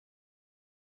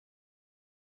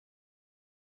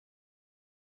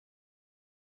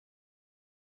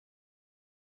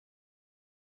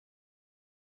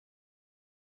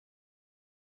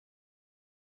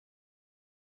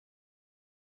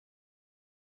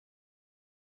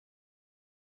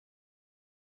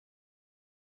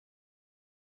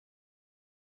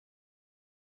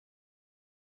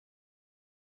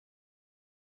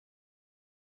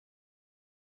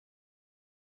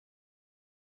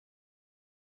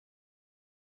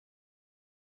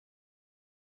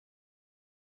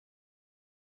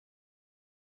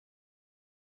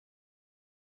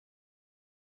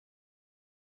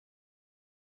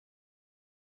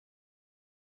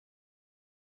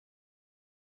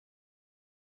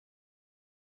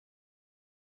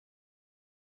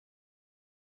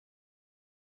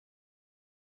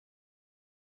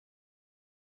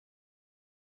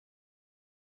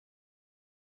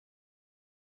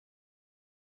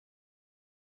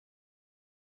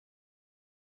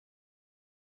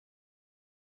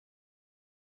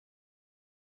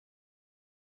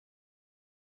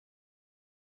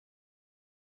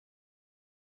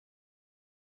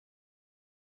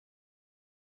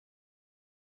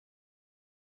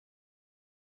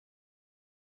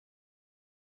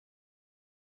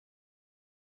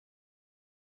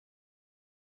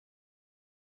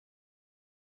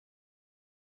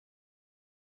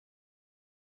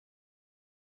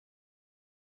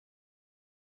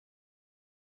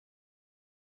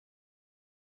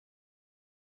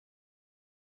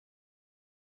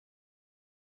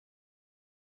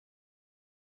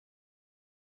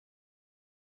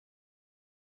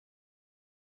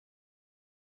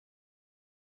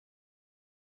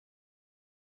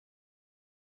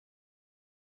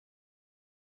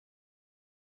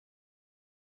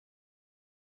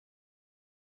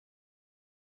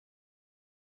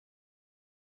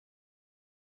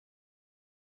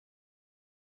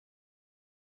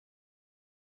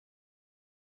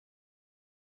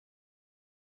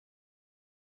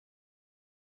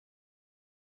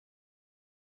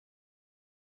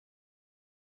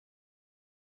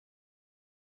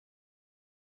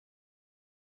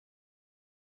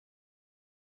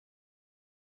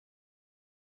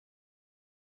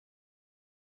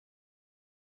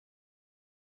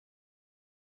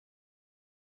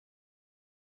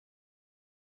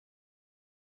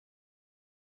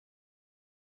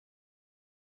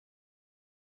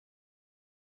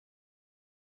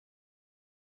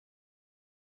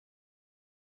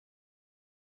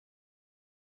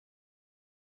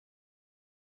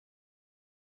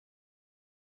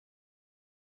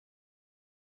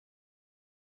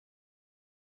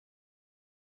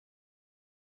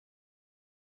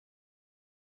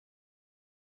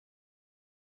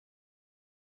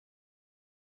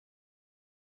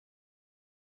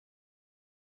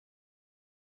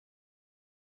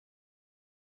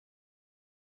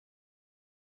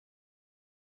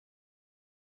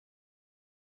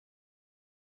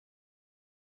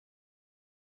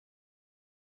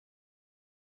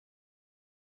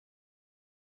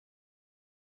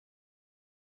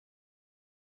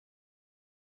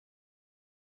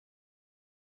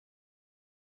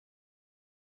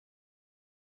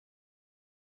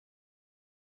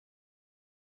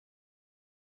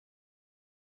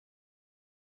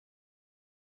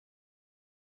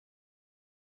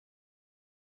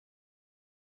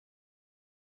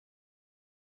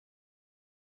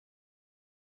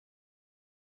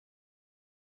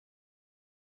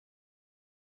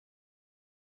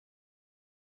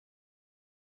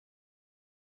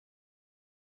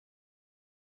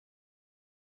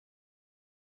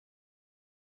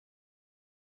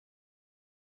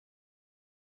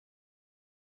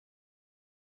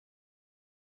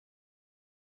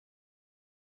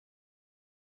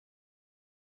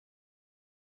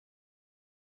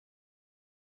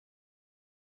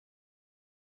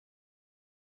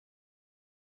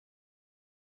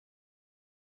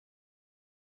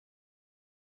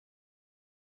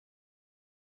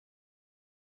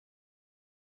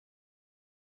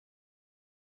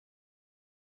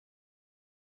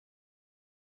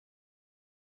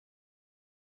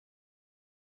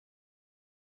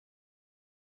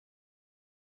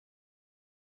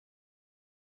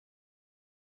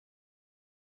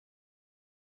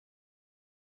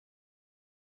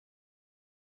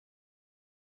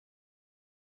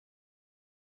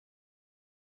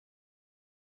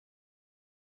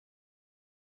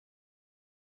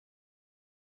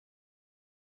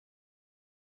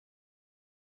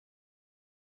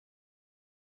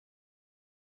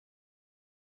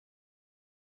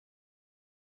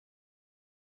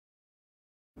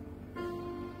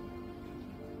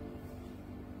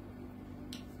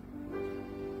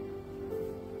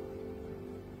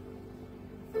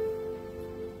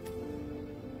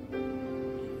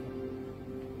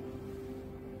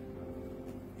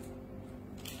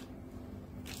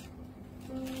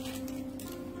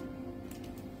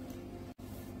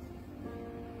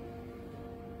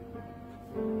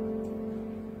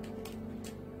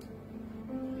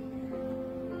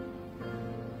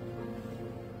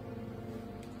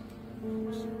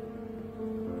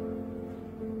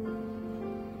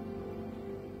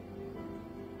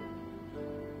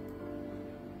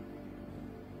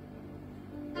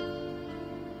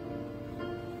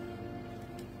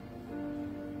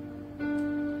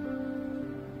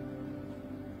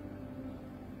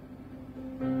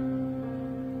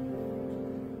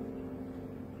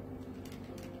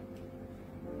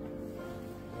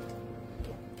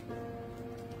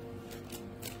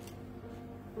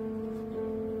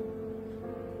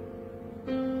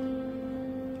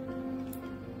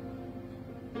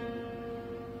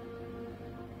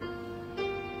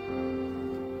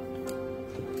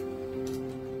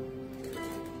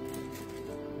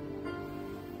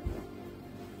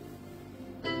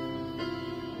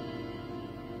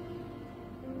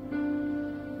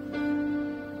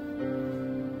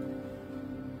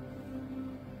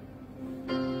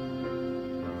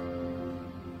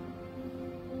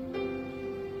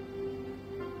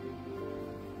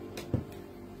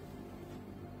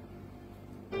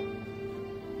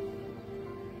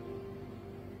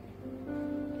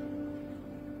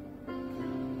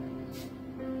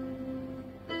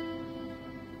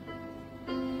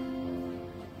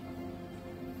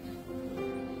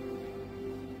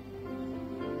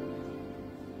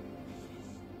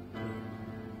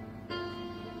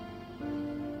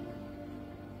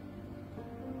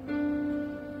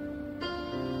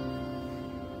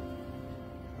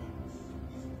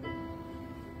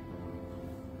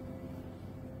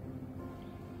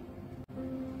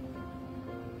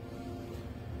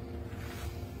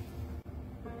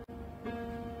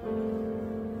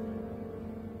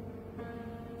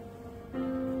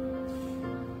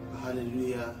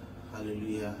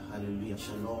Hallelujah, hallelujah,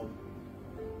 shalom.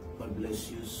 God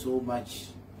bless you so much.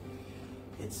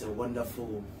 It's a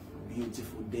wonderful,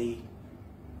 beautiful day,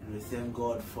 and we thank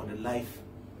God for the life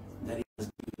that He has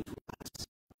given to us.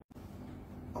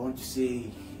 I want to say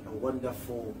a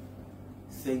wonderful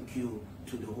thank you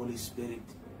to the Holy Spirit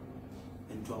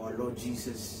and to our Lord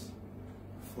Jesus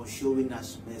for showing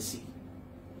us mercy.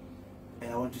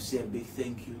 And I want to say a big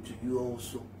thank you to you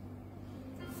also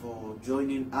for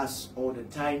joining us all the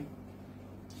time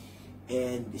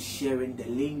and sharing the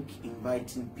link,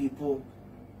 inviting people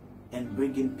and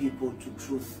bringing people to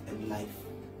truth and life.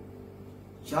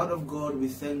 Child of God, we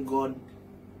thank God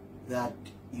that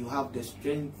you have the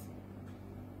strength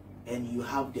and you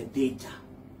have the data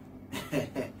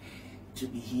to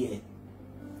be here.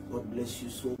 God bless you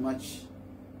so much.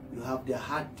 You have the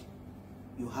heart,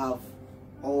 you have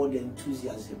all the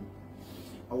enthusiasm.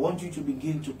 I want you to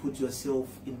begin to put yourself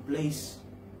in place,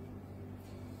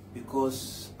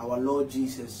 because our Lord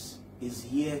Jesus is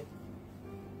here.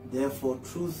 Therefore,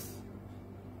 truth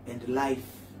and life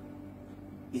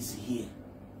is here.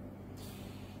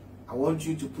 I want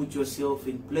you to put yourself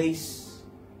in place,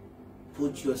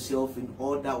 put yourself in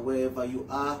order wherever you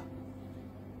are.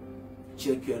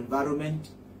 Check your environment.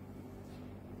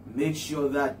 Make sure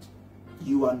that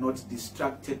you are not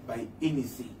distracted by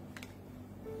anything.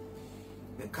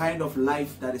 The kind of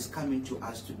life that is coming to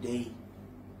us today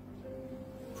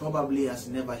probably has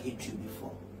never hit you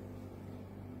before.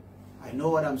 I know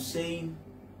what I'm saying.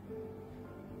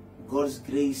 God's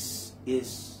grace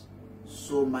is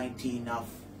so mighty enough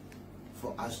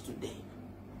for us today.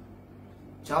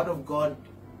 Child of God,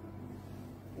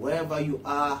 wherever you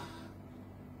are,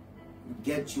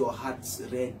 get your hearts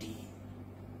ready.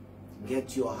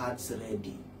 Get your hearts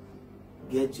ready.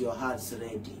 Get your hearts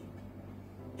ready.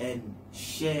 And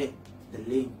share the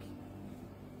link.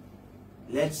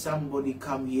 Let somebody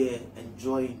come here and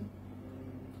join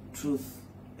truth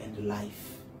and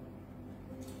life.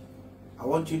 I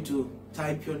want you to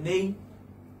type your name,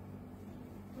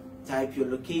 type your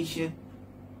location,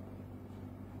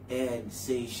 and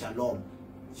say shalom,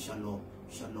 shalom,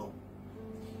 shalom.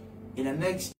 In the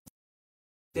next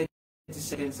 30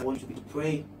 seconds, I want you to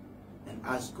pray and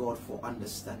ask God for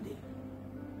understanding.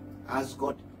 Ask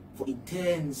God for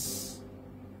intense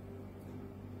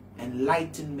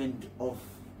enlightenment of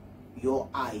your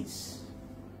eyes,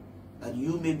 that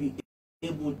you may be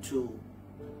able to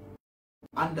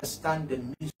understand the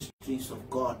mysteries of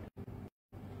God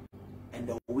and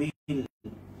the will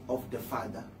of the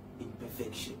Father in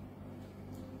perfection.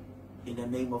 In the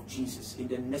name of Jesus. In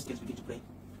the next case, begin to pray.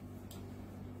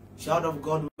 Child of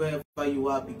God, wherever you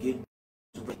are, begin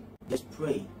to pray. Just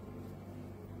pray.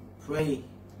 Pray,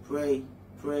 pray,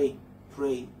 pray,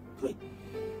 pray, pray.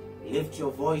 Lift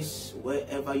your voice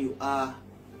wherever you are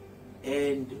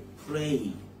and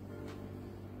pray.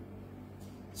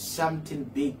 Something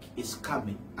big is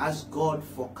coming. Ask God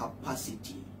for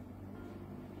capacity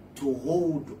to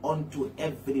hold on to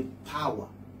every power,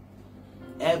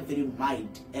 every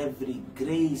might, every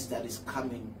grace that is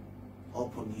coming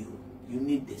upon you. You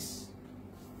need this.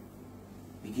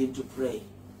 Begin to pray.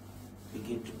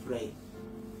 Begin to pray.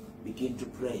 Begin to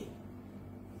pray.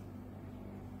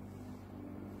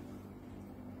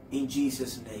 In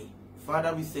Jesus' name.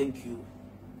 Father, we thank you.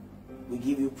 We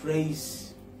give you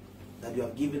praise that you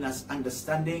have given us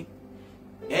understanding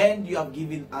and you have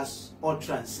given us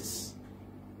utterances.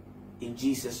 In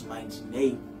Jesus' mighty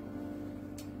name.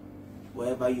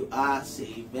 Wherever you are,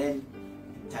 say amen.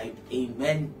 Type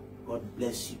amen. God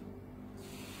bless you.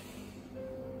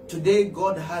 Today,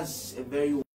 God has a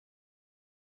very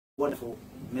wonderful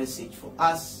message for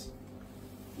us,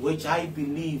 which I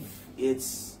believe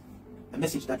it's a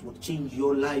message that will change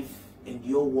your life and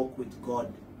your walk with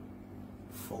God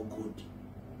for good.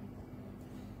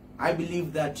 I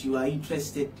believe that you are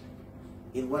interested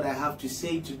in what I have to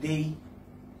say today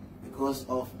because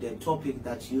of the topic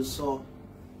that you saw.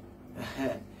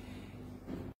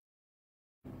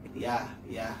 Yeah.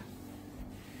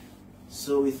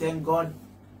 So we thank God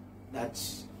that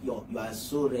you are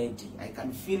so ready. I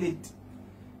can feel it.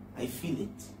 I feel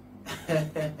it.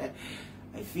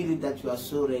 I feel it that you are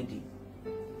so ready.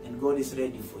 And God is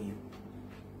ready for you.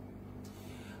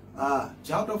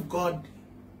 Child of God,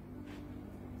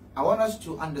 I want us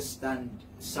to understand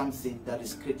something that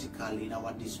is critical in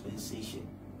our dispensation.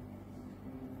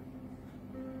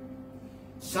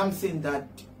 Something that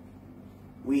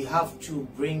we have to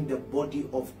bring the body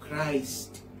of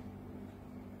Christ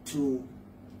to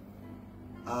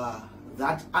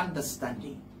that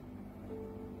understanding.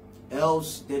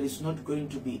 Else there is not going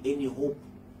to be any hope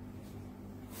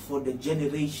for the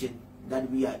generation that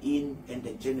we are in and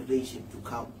the generation to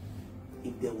come.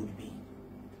 if there would be.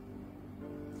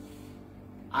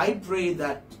 I pray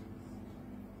that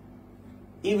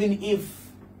even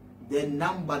if the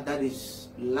number that is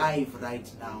live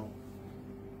right now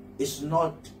is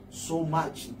not so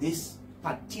much this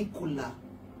particular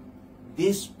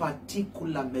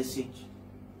message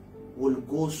will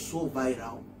go so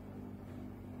viral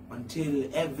until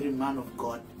every man of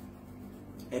God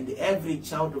and every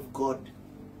child of God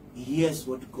hears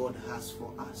what God has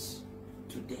for us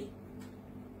today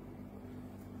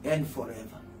and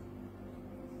forever.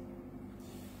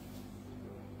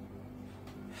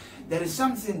 There is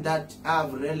something that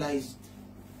I've realized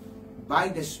by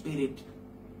the Spirit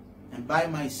and by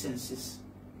my senses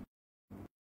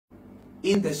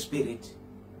in the Spirit,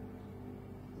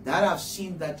 that I've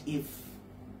seen that if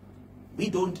we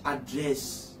don't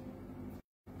address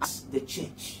as the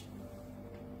church,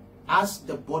 as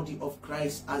the body of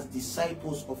Christ, as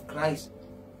disciples of Christ,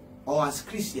 or as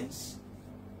Christians,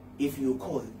 if you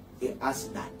call it as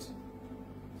that,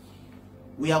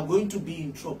 we are going to be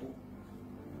in trouble.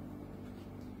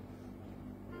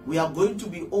 We are going to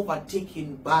be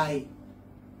overtaken by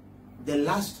the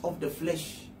lust of the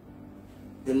flesh,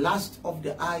 the lust of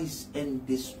the eyes, and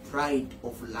this pride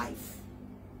of life.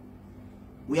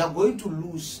 We are going to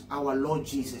lose our Lord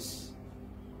Jesus,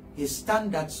 his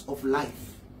standards of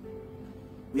life.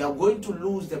 We are going to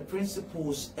lose the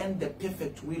principles and the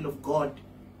perfect will of God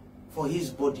for his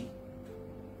body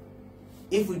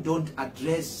if we don't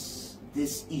address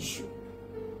this issue.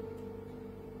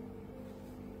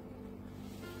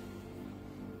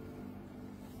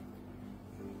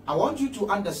 I want you to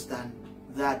understand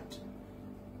that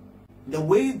the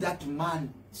way that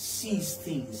man sees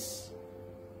things,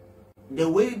 the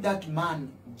way that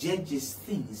man judges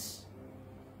things,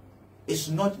 is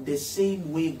not the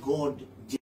same way God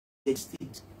judges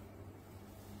things.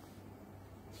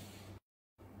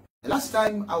 Last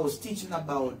time I was teaching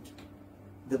about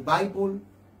the Bible,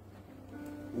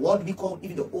 what we call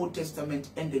even the Old Testament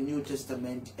and the New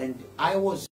Testament, and I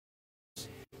was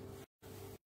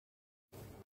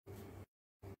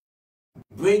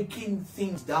breaking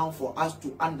things down for us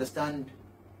to understand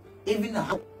even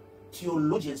how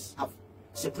theologians have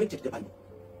separated the Bible.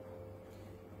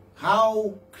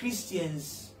 How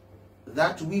Christians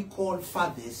that we call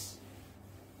fathers,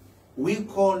 we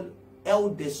call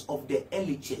elders of the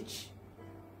early church,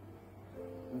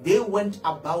 they went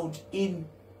about in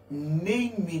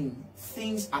naming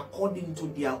things according to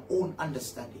their own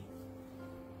understanding,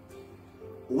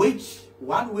 which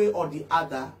one way or the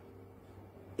other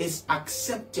is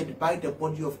accepted by the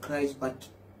body of Christ, but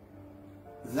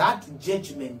that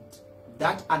judgment,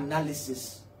 that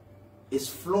analysis is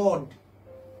flawed,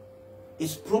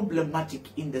 is problematic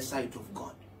in the sight of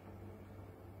God.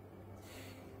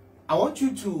 I want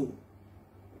you to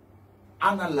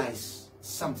analyze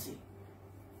something.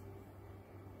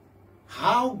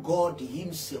 How God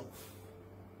himself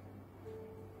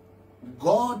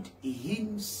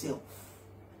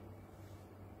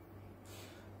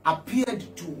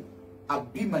appeared to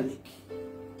Abimelech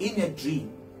in a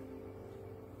dream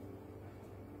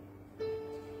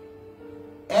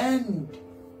and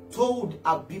told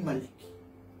Abimelech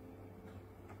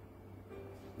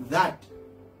that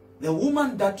the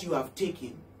woman that you have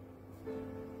taken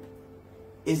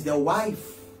is the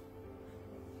wife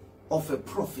of a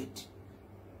prophet.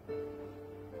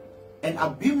 And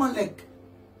Abimelech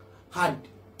had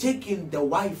taken the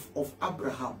wife of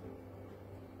Abraham,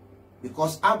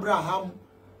 because Abraham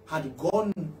had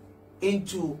gone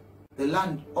into the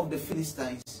land of the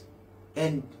Philistines,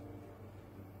 and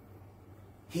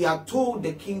he had told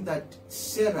the king that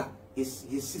Sarah is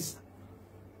his sister.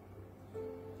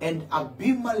 And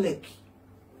Abimelech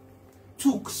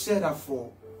took Sarah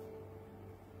for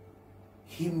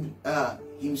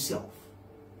himself.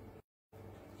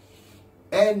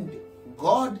 And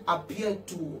God appeared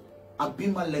to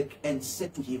Abimelech and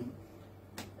said to him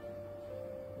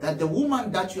that the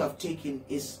woman that you have taken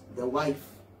is the wife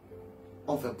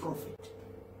of a prophet.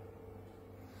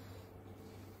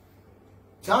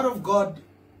 Child of God,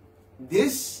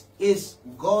 this is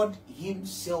God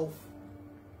himself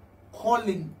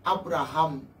calling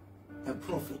Abraham a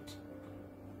prophet.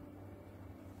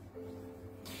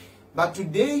 But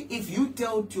today, if you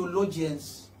tell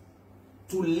theologians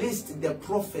to list the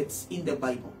prophets in the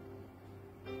Bible,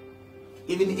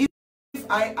 even if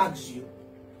I ask you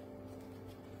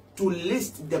to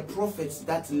list the prophets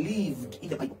that lived in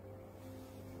the Bible,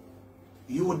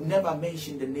 you would never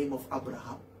mention the name of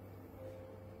Abraham.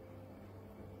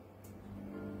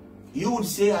 You would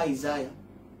say Isaiah,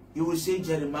 you would say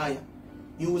Jeremiah,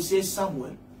 you would say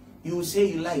Samuel, you would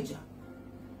say Elijah.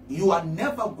 You are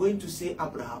never going to say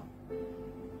Abraham.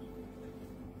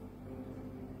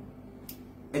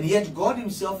 And yet God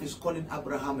himself is calling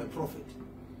Abraham a prophet.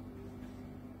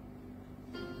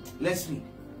 Let's read.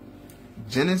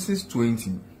 Genesis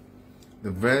 20,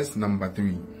 the verse number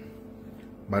 3.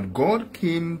 But God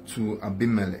came to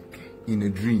Abimelech in a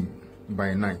dream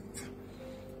by night,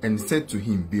 and said to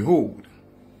him, Behold,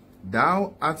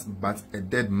 thou art but a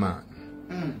dead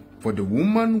man, for the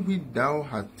woman which thou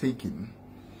hast taken,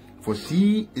 for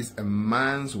she is a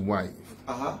man's wife.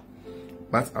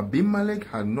 But Abimelech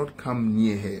had not come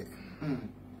near her.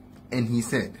 And he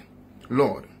said,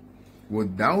 Lord,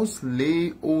 wilt thou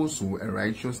slay also a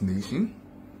righteous nation?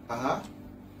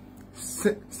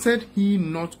 Said he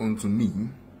not unto me,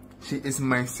 she is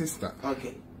my sister.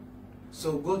 Okay.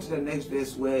 So go to the next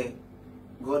verse where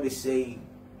God is saying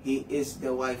he is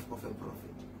the wife of a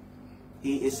prophet.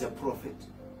 He is a prophet.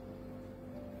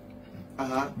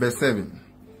 Verse 7.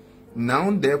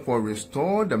 Now therefore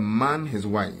restore the man his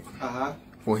wife,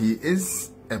 for he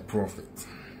is a prophet.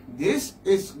 This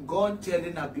is God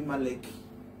telling Abimelech,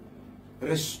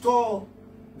 restore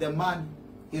the man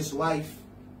his wife,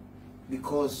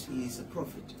 because he is a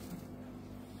prophet.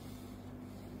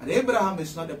 And Abraham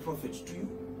is not a prophet to you.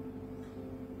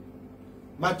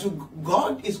 But to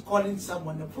God is calling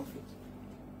someone a prophet.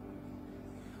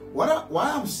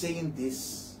 Why I'm saying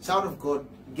this, child of God,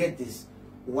 get this.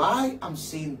 Why I'm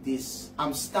saying this,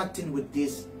 I'm starting with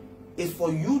this, is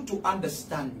for you to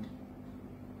understand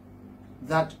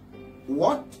that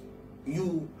what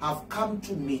you have come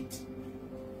to meet,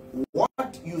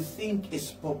 what you think is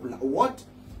popular, what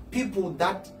people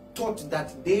that thought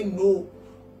that they know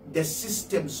the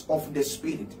systems of the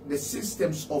Spirit, the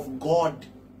systems of God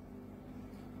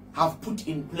have put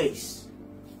in place,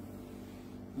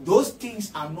 those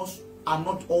things are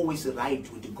not always right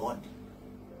with God.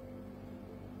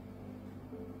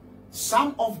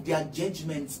 Some of their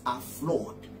judgments are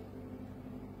flawed.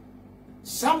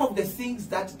 Some of the things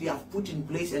that they have put in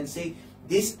place and say,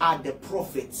 these are the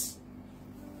prophets,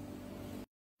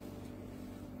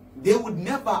 they would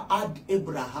never add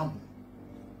Abraham.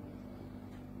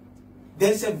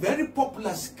 There's a very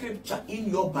popular scripture in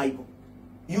your Bible.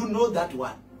 You know that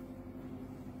one.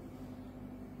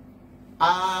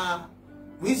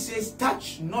 Which says,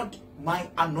 touch not my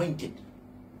anointed,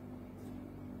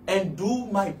 and do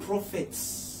my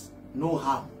prophets no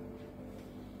harm.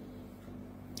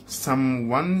 Psalm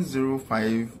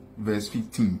 105 verse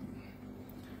 15.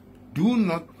 Do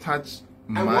not touch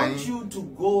my... I want you to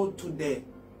go to the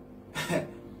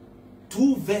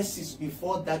 2 verses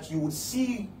before that. You will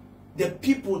see the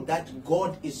people that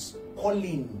God is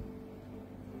calling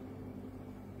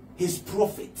his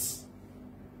prophets.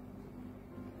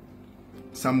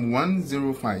 Psalm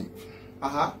 105.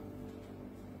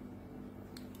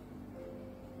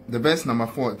 The verse number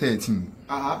 13.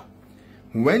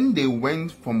 When they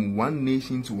went from one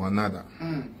nation to another,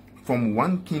 from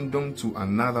one kingdom to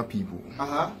another people,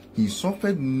 he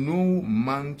suffered no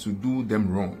man to do them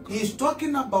wrong. He's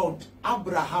talking about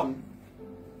Abraham,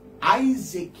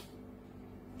 Isaac,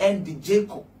 and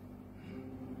Jacob.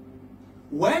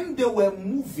 When they were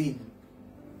moving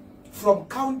from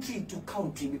country to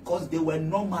country, because they were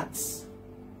nomads,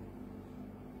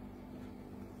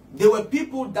 they were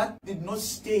people that did not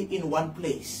stay in one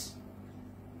place.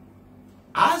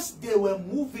 As they were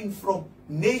moving from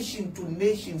nation to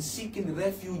nation, seeking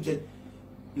refuge and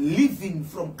living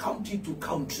from country to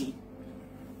country,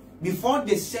 before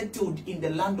they settled in the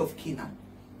land of Canaan,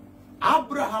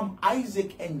 Abraham,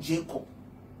 Isaac, and Jacob,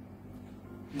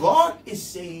 God is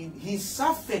saying he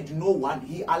suffered no one,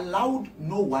 he allowed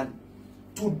no one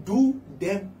to do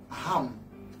them harm.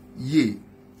 Yea,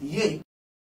 Yea,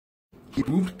 he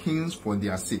reproved kings for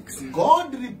their sakes.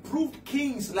 God reproved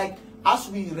kings, like as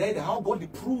we read how God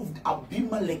reproved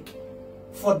Abimelech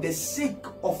for the sake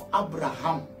of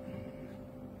Abraham.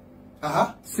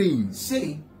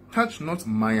 Saying, touch not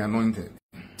my anointed,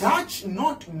 touch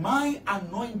not my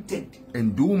anointed,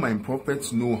 and do my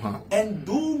prophets no harm. And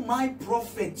do my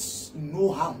prophets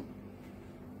no harm.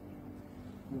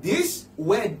 This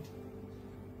word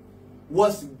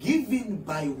was given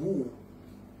by who?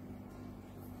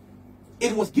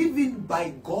 It was given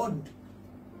by God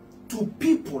to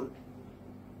people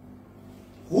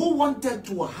who wanted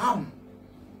to harm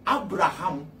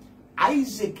Abraham,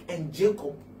 Isaac, and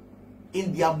Jacob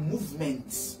in their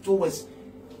movements towards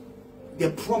the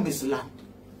promised land.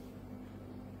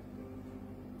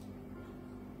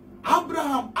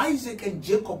 Abraham, Isaac, and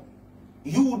Jacob,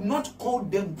 you would not call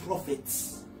them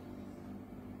prophets.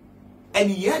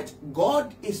 And yet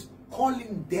God is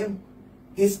calling them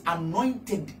his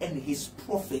anointed and his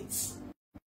prophets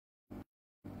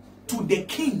to the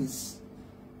kings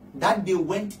that they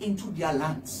went into their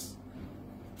lands,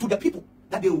 to the people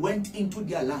that they went into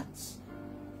their lands.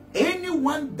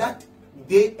 Anyone that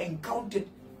they encountered,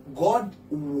 God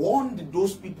warned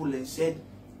those people and said,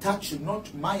 touch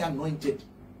not my anointed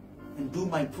and do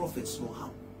my prophets no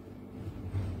harm.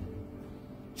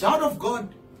 Child of God,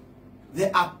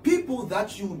 there are people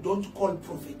that you don't call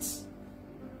prophets,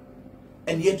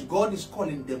 and yet God is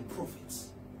calling them prophets.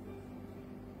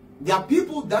 There are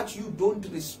people that you don't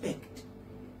respect,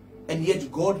 and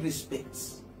yet God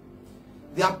respects.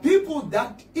 There are people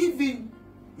that even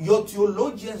your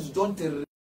theologians don't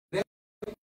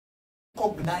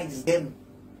recognize them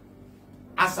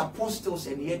as apostles,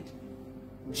 and yet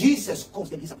Jesus calls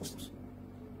them his apostles.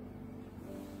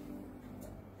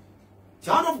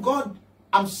 Child of God,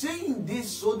 I'm saying this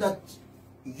so that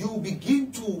you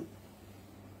begin to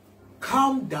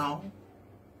calm down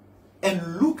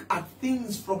and look at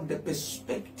things from the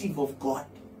perspective of God.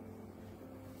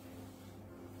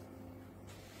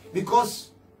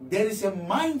 Because there is a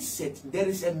mindset, there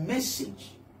is a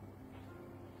message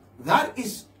that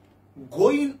is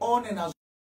going on and has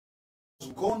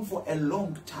gone for a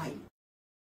long time,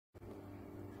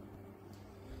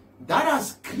 that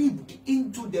has crept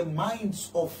into the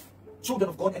minds of children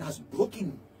of God and has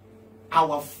broken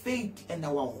our faith and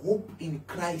our hope in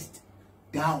Christ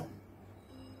down.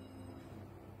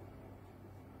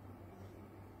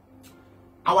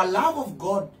 Our love of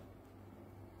God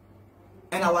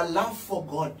and our love for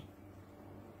God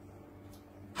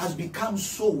has become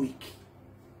so weak.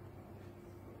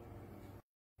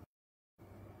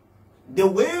 The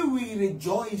way we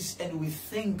rejoice and we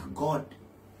thank God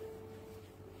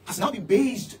has now been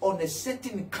based on a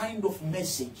certain kind of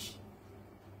message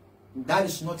that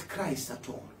is not Christ at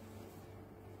all.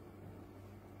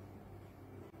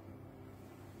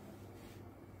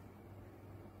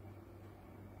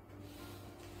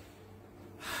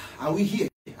 Are we here?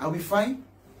 Are we fine?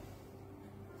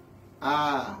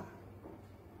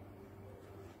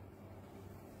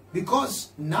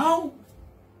 Because now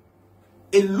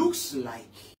it looks like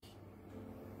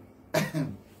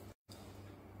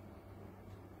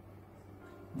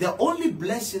the only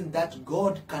blessing that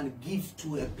God can give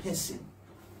to a person,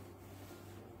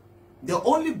 the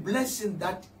only blessing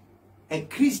that a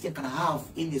Christian can have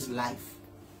in his life,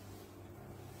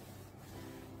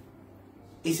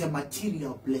 is a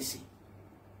material blessing.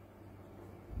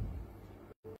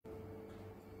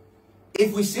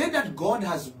 If we say that God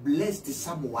has blessed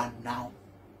someone now,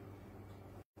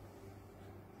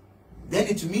 then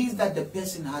it means that the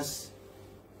person has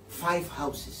 5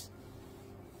 houses.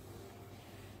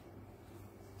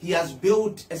 He has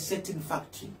built a certain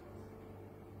factory.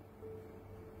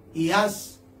 He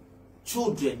has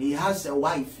children. He has a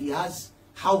wife. He has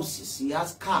houses. He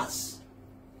has cars.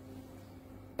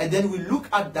 And then we look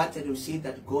at that and we say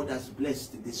that God has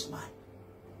blessed this man.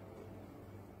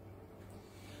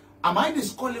 Am I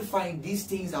disqualifying these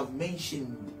things I've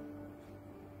mentioned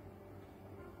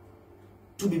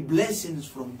to be blessings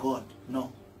from God?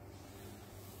 No.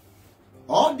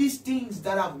 All these things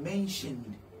that I've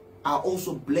mentioned are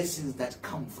also blessings that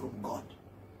come from God.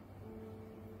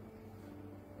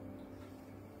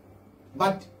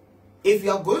 But if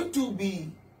you are going to be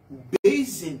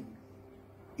basing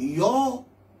your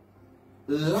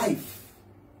life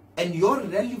and your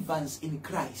relevance in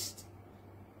Christ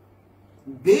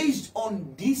based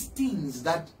on these things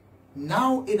that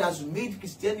now it has made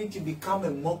Christianity become a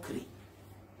mockery,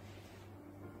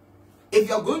 if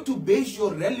you are going to base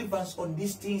your relevance on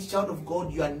these things, child of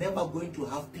God, you are never going to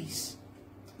have peace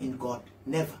in God.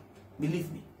 Never.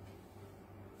 Believe me.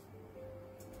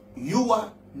 You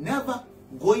are never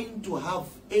going to have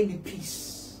any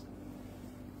peace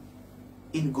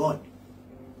in God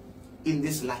in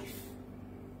this life.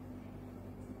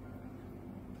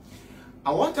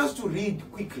 I want us to read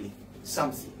quickly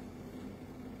something.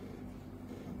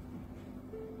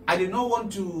 I did not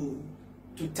want to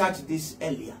touch this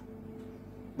earlier,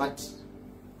 but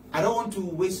I don't want to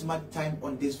waste much time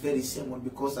on this very sermon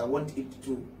because I want it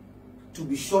to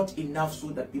be short enough so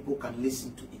that people can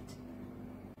listen to it.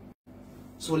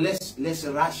 So let's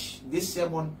rush this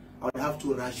sermon. I would have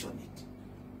to rush on it.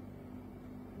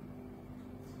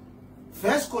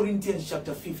 1 Corinthians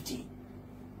chapter 15,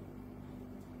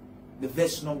 the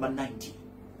verse number 19.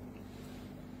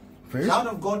 Child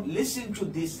of God, listen to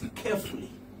this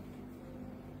carefully.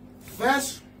 1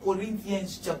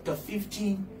 Corinthians chapter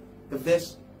 15, the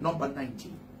verse number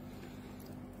 19.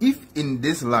 If in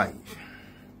this life,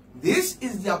 this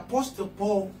is the Apostle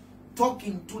Paul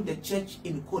talking to the church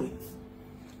in Corinth,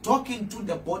 talking to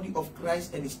the body of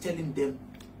Christ, and is telling them,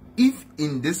 if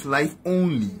in this life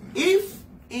only, if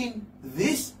in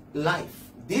this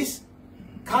life, this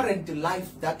current life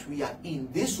that we are in,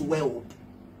 this world,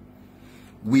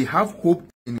 we have hope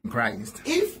in Christ.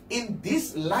 If in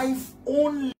this life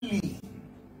only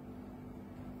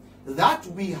that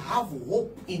we have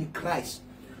hope in Christ,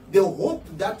 the hope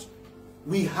that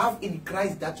we have in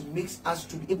Christ that makes us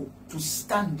to be able to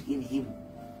stand in Him,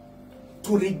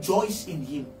 to rejoice in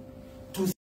Him,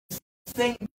 to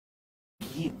thank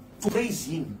Him, to praise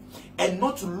Him, and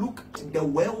not to look at the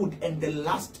world and the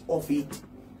lust of it.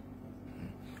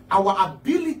 Our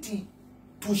ability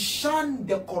to shun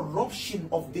the corruption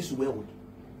of this world,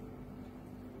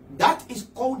 that is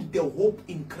called the hope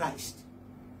in Christ.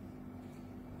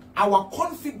 Our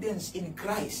confidence in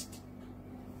Christ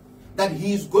that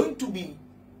He is going to be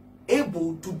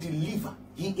able to deliver.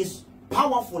 He is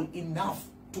powerful enough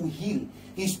to heal.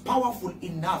 He is powerful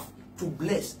enough to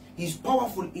bless. He is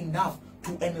powerful enough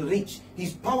to enrich. He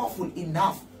is powerful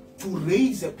enough to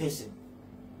raise a person.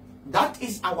 That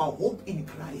is our hope in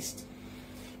Christ.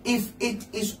 If it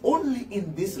is only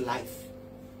in this life,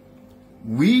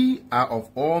 we are of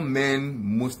all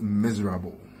men most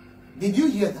miserable. Did you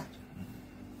hear that?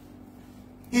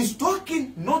 He's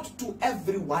talking not to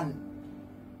everyone.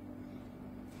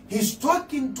 He's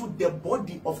talking to the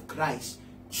body of Christ,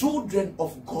 children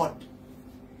of God.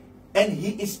 And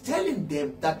He is telling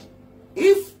them that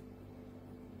if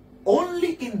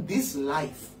only in this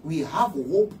life we have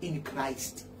hope in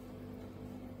Christ,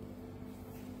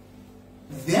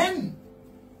 then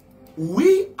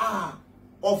we are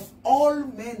of all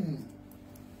men,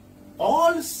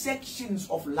 all sections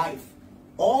of life,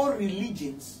 all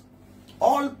religions,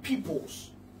 all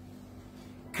peoples,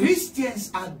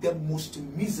 Christians are the most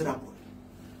miserable.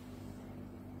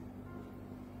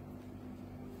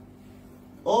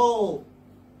 Oh,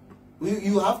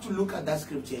 you have to look at that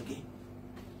scripture again.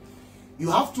 You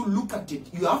have to look at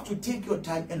it. You have to take your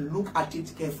time and look at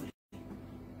it carefully.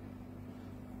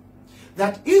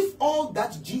 That if all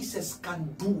that Jesus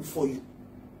can do for you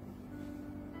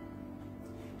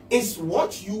is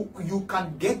what you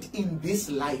can get in this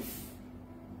life,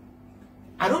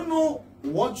 I don't know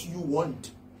what you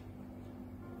want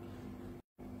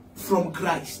from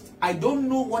Christ. I don't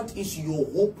know what is your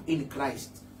hope in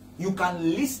Christ. You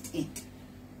can list it.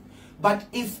 But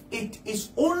if it is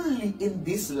only in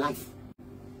this life,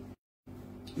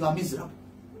 you are miserable.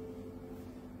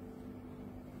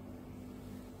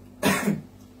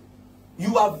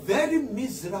 You are very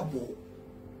miserable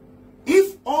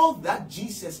if all that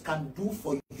Jesus can do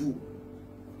for you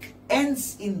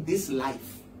ends in this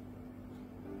life.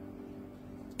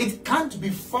 It can't be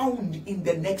found in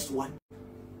the next one.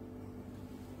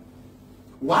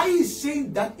 Why he's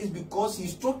saying that is because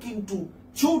he's talking to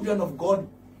children of God,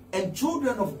 and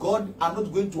children of God are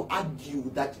not going to argue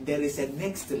that there is a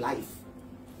next life.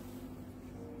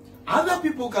 Other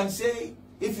people can say,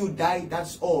 if you die,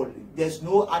 that's all. There's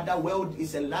no other world,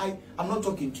 is a lie. I'm not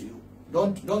talking to you.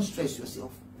 Don't stress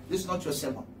yourself. This is not your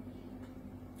sermon.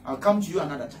 I'll come to you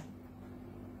another time.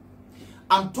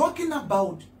 I'm talking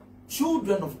about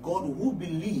children of God who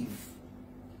believe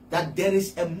that there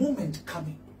is a moment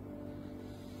coming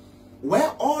where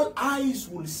all eyes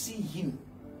will see Him.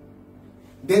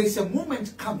 There is a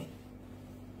moment coming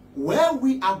where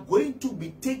we are going to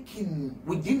be taken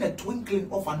within a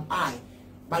twinkling of an eye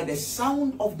by the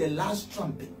sound of the last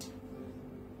trumpet.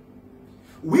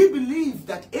 We believe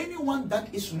that anyone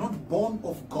that is not born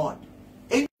of God,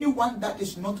 anyone that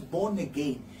is not born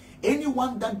again,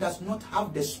 anyone that does not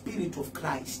have the Spirit of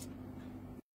Christ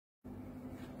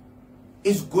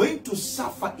is going to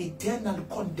suffer eternal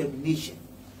condemnation.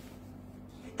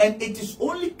 And it is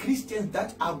only Christians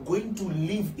that are going to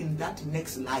live in that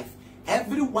next life.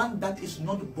 Everyone that is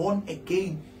not born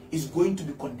again is going to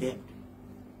be condemned.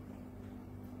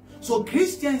 So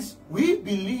Christians, we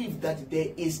believe that there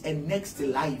is a next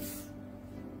life.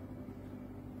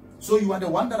 So you are the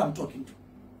one that I'm talking to.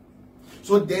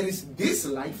 So there is this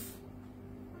life,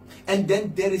 and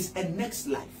then there is a next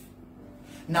life.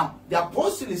 Now, the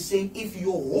apostle is saying, if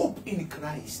you hope in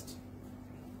Christ,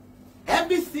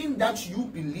 everything that you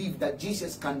believe that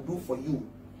Jesus can do for you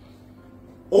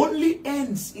only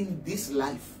ends in this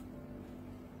life,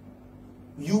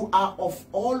 you are of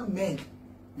all men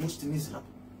most miserable.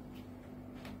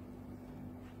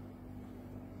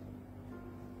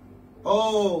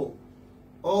 Oh,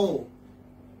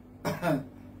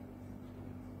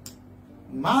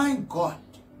 my God,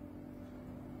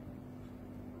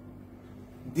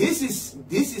 this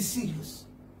is serious.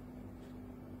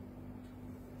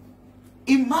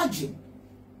 Imagine,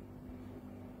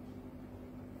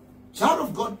 child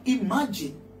of God,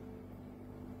 imagine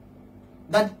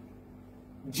that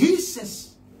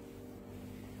Jesus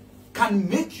can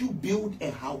make you build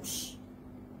a house.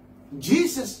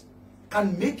 Jesus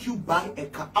can make you buy a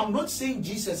car. I'm not saying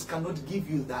Jesus cannot give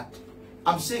you that.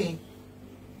 I'm saying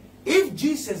if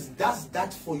Jesus does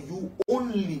that for you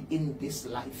only in this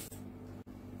life,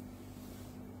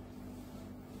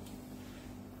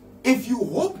 if you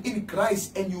hope in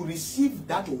Christ and you receive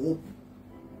that hope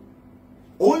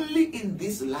only in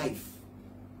this life,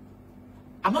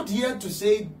 I'm not here to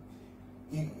say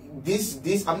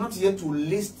this, I'm not here to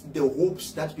list the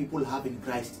hopes that people have in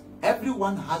Christ.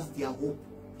 Everyone has their hope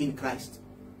in Christ.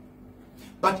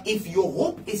 But if your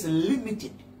hope is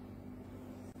limited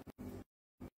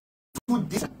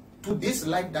to this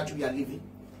life that we are living,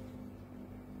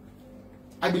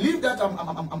 I believe that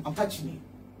I'm touching you.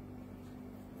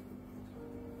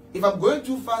 If I'm going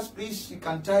too fast, please, you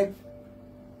can type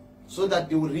so that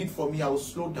they will read for me. I will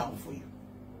slow down for you.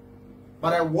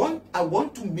 But I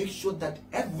want to make sure that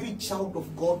every child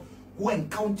of God who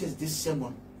encounters this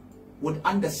sermon would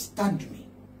understand me.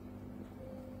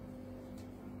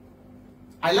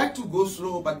 I like to go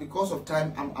slow, but because of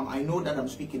time, I know that I'm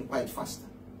speaking quite faster.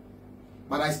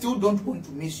 But I still don't want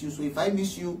to miss you. So if I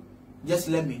miss you, just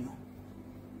let me know.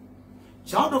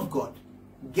 Child of God,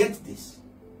 get this.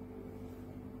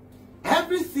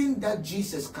 Everything that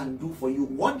Jesus can do for you,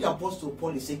 what the Apostle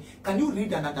Paul is saying, can you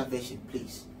read another version,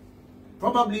 please?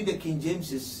 Probably the King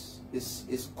James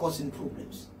is causing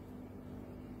problems.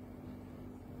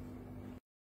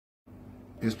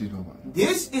 Yes, please, Papa.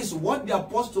 This is what the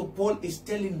Apostle Paul is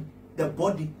telling the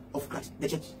body of Christ, the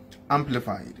church.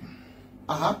 Amplified.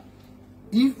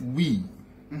 If we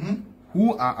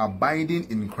who are abiding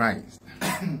in Christ.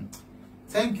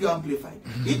 Thank you, Amplified.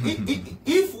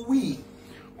 If we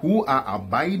who are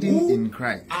abiding in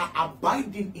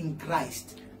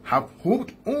Christ have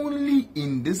hoped only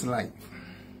in this life.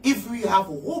 If we have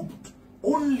hoped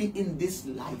only in this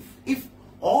life, if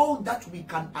all that we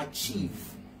can achieve,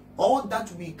 all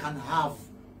that we can have,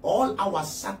 all our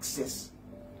success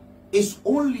is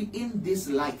only in this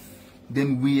life,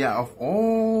 then we are of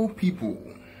all people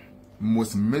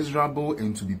most miserable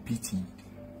and to be pitied.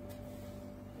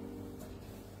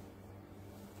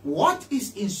 What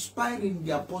is inspiring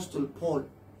the Apostle Paul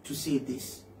to say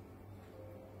this?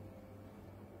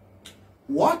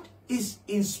 What is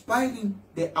inspiring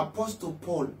the Apostle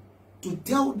Paul to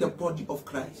tell the body of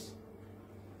Christ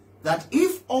that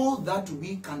if all that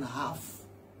we can have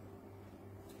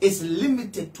is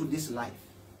limited to this life,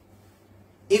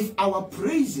 if our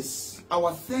praises,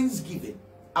 our thanksgiving,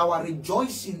 our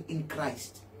rejoicing in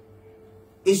Christ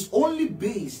is only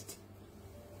based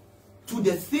to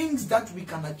the things that we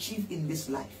can achieve in this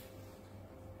life,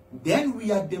 then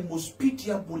we are the most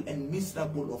pitiable and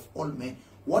miserable of all men.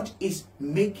 What is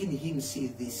making him say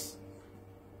this?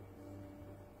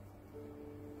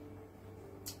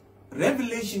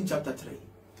 Revelation chapter 3,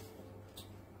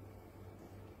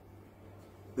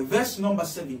 the verse number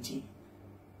 17.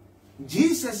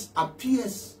 Jesus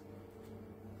appears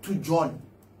to John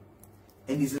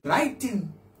and is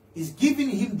writing, is giving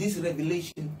him this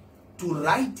revelation to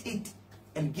write it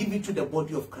and give it to the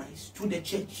body of Christ, to the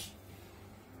church.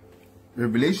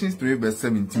 Revelation 3 verse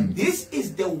 17. And this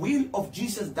is the will of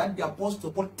Jesus that the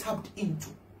Apostle Paul tapped into.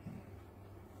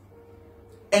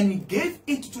 And he gave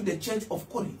it to the church of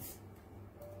Corinth.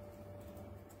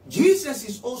 Jesus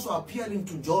is also appearing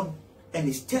to John and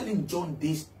is telling John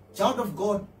this. Child of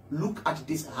God, look at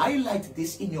this. Highlight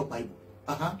this in your Bible.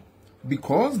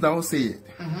 Because thou sayest,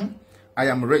 I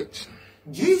am rich.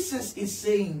 Jesus is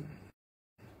saying,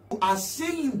 you are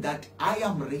saying that I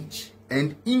am rich.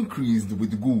 And increased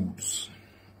with goods.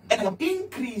 And I am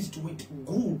increased with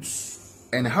goods.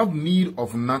 And have need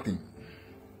of nothing.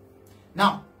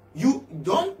 Now, you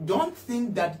don't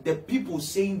think that the people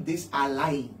saying this are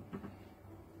lying.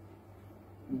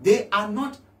 They are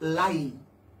not lying.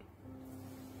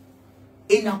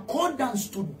 In accordance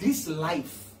to this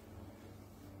life,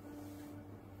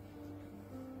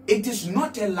 it is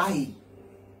not a lie.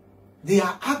 They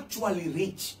are actually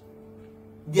rich.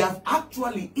 They have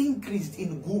actually increased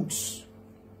in goods.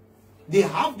 They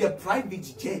have the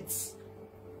private jets.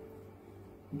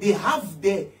 They have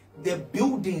the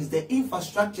buildings, the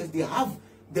infrastructures. They have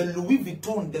the Louis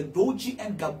Vuitton, the Dolce &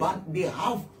 Gabbana. They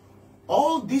have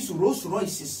all these Rolls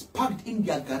Royces parked in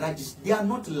their garages. They are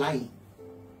not lying.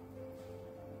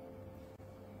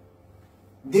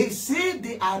 They say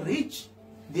they are rich.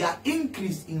 They are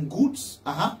increased in goods.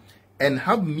 And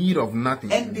have need of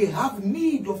nothing. And they have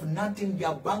need of nothing.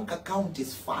 Their bank account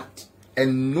is fat.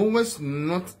 And knowest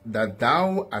not that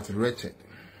thou art wretched.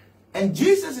 And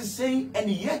Jesus is saying, and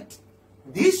yet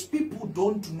these people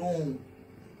don't know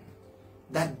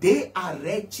that they are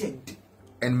wretched.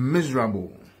 And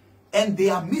miserable. And they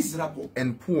are miserable.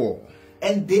 And poor.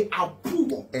 And they are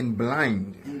poor. And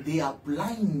blind. And they are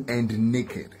blind. And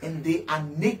naked. And they are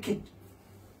naked.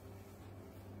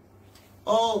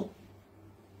 Oh,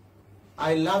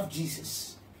 I love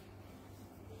Jesus.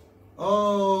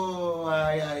 Oh,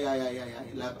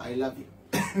 I love you.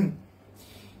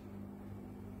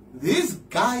 This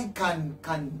guy can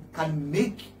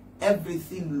make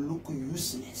everything look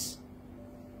useless.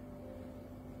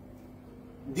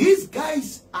 These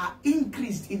guys are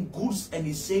increased in goods, and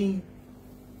he's saying,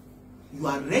 you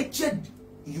are wretched,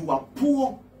 you are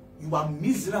poor, you are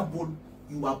miserable,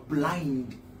 you are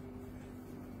blind.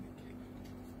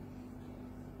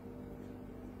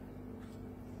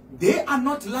 They are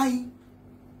not lying,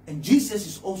 and Jesus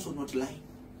is also not lying.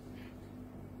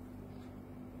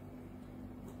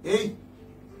 Hey,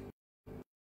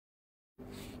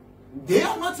 they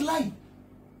are not lying.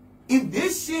 If they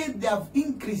say they have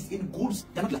increased in goods,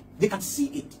 they're not lying. They can see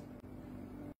it.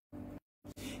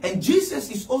 And Jesus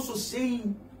is also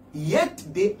saying, yet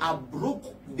they are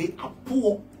broke, they are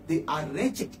poor, they are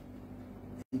wretched.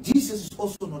 And Jesus is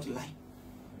also not lying.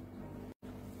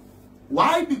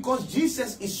 Why? Because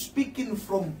Jesus is speaking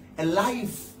from a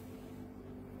life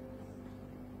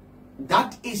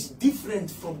that is different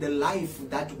from the life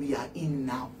that we are in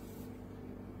now.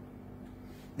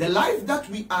 The life that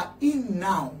we are in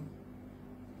now,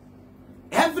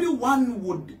 everyone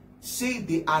would say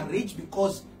they are rich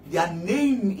because their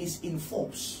name is in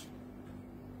Forbes.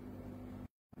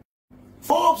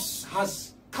 Forbes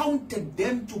has counted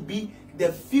them to be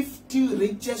the 50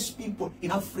 richest people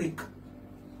in Africa.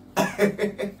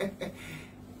 100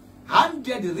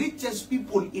 richest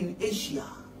people in Asia.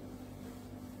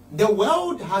 The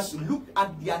world has looked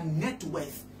at their net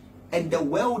worth, and the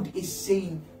world is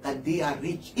saying that they are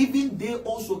rich. Even they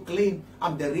also claim,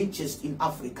 I'm the richest in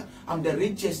Africa, I'm the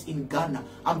richest in Ghana,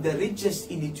 I'm the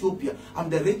richest in Ethiopia, I'm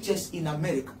the richest in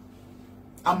America,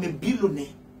 I'm a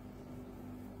billionaire,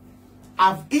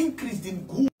 I've increased in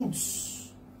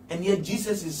goods. And yet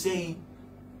Jesus is saying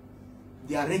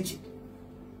they are wretched.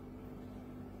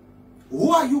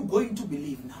 Who are you going to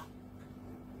believe now?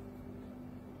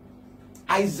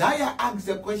 Isaiah asks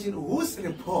the question, whose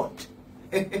report?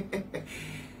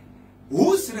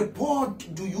 Whose report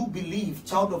do you believe,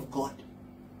 child of God?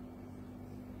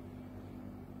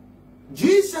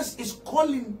 Jesus is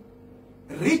calling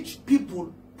rich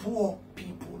people poor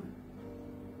people.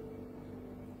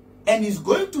 And he's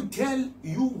going to tell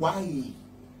you why.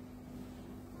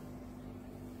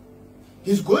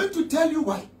 He's going to tell you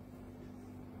why.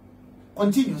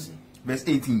 Continue. Verse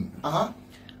 18.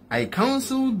 I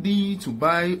counsel thee to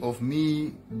buy of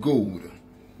me gold.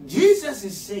 Jesus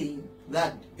is saying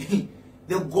that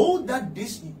the gold that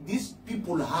these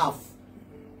people have,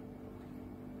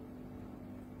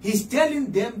 he's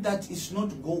telling them that it's not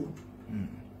gold.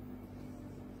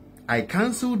 I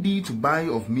counsel thee to buy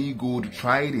of me gold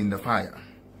tried in the fire.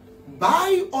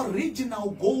 Buy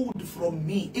original gold from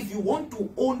me. If you want to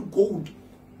own gold,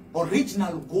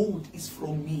 original gold is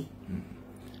from me.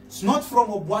 It's not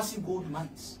from Obuasi gold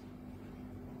mines.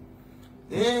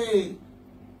 Hey,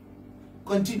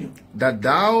 continue. That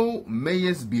thou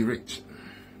mayest be rich,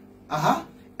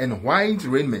 and white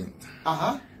raiment,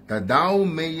 that thou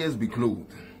mayest be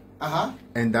clothed,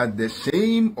 and that the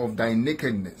shame of thy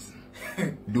nakedness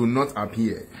do not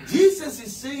appear. Jesus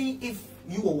is saying, if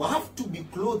you have to be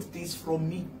clothed, this from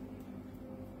me.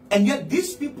 And yet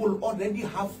these people already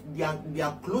have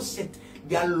their closet,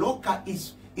 their locker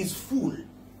is full.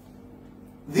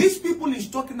 These people is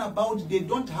talking about, they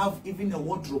don't have even a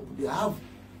wardrobe. They have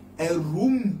a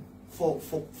room for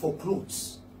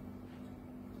clothes.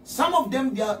 Some of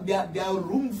them, their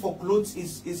room for clothes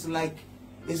is like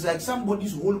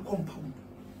somebody's whole compound.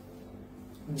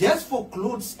 Just for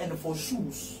clothes and for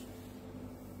shoes.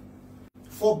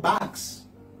 For bags.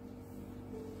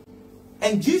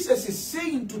 And Jesus is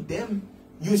saying to them,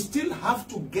 you still have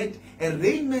to get a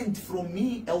raiment from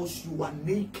me, else you are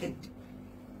naked.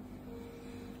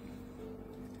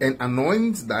 And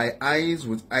anoint thy eyes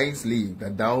with eye salve,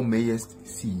 that thou mayest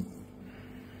see.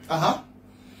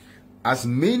 As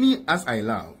many as I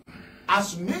love.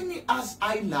 As many as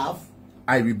I love,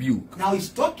 I rebuke. Now he's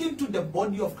talking to the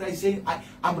body of Christ, saying,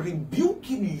 I'm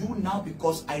rebuking you now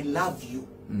because I love you.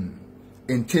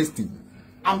 And chastening.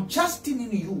 I'm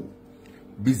chastening you.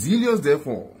 Be zealous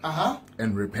therefore,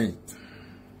 and repent.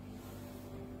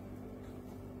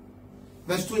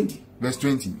 Verse 20. Verse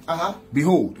 20.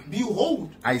 Behold.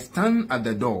 Behold. I stand at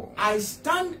the door. I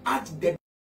stand at the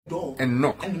door. And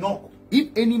knock. And knock. If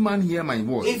any man hear my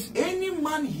voice. If any man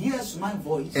man hears my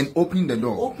voice and opens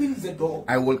the door,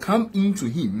 I will come into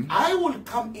him,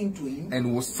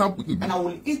 and will sup with him, and I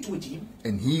will eat with him,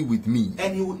 and he with me.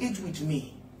 and he will eat with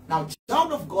me. Now,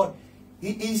 child of God, he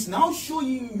is now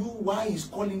showing you why he's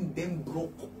calling them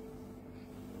broke.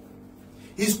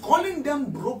 He's calling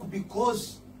them broke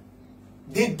because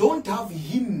they don't have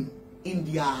him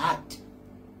in their heart.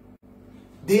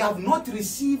 They have not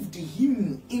received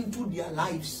him into their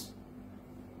lives.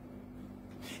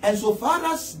 And so far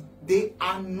as they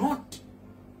are not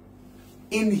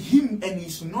in him and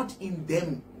he's not in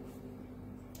them,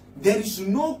 there is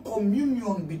no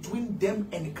communion between them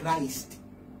and Christ.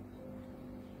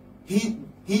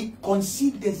 He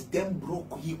considers them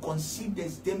broke. He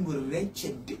considers them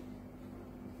wretched.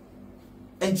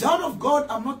 And child of God,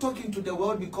 I'm not talking to the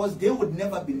world because they would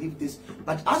never believe this.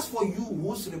 But as for you,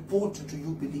 whose report do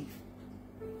you believe?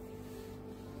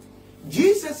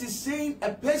 Jesus is saying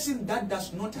a person that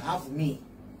does not have me,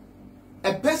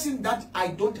 a person that I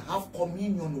don't have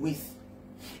communion with,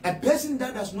 a person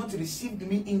that has not received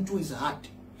me into his heart,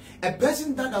 a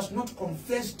person that has not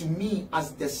confessed me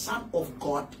as the Son of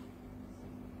God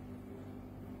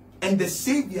and the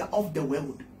Savior of the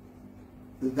world,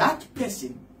 that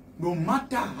person, no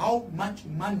matter how much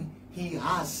money he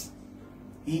has,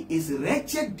 he is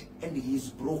wretched and he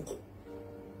is broke.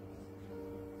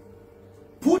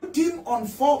 Put him on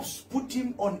Forbes, put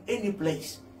him on any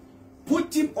place,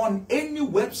 put him on any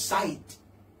website.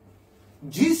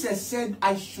 Jesus said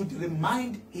I should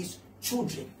remind his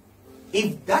children,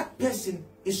 if that person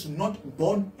is not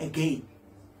born again,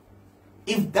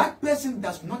 if that person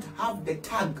does not have the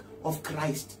tag of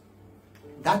Christ,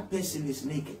 that person is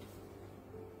naked.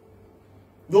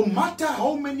 No matter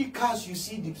how many cars you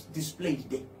see displayed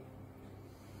there,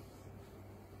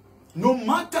 no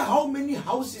matter how many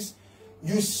houses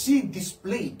you see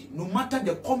displayed, no matter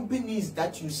the companies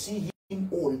that you see him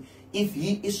own, if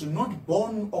he is not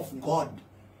born of God,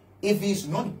 if he is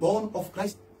not born of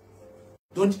Christ,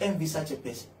 don't envy such a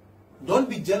person. Don't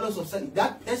be jealous of such.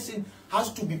 That person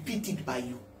has to be pitied by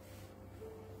you.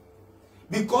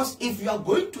 Because if you are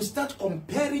going to start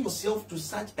comparing yourself to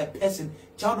such a person,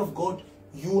 child of God,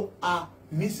 you are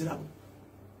miserable.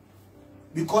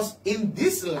 Because in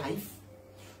this life,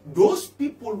 those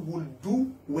people will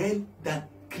do well than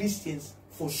Christians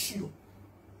for sure.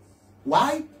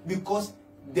 Why? Because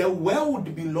the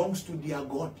world belongs to their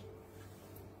God.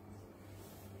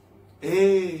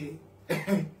 Hey.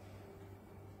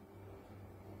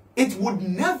 It would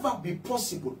never be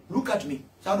possible. Look at me,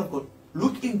 child of God.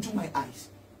 Look into my eyes.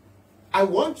 I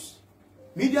want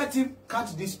media team,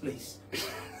 cut this place.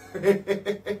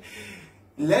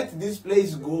 Let this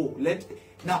place go.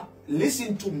 Now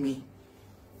listen to me.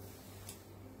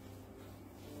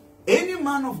 Any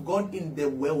man of God in the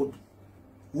world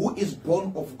who is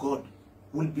born of God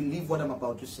will believe what I'm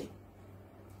about to say.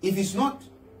 If it's not,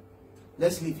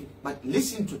 let's leave it. But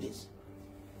listen to this.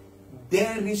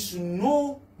 There is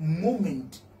no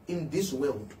moment in this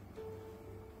world,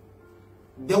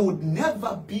 there would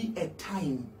never be a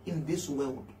time in this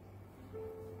world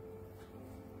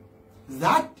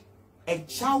that a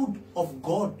child of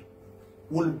God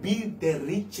will be the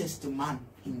richest man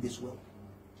in this world.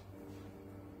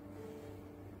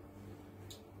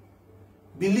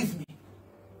 Believe me,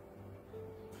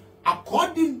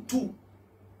 according to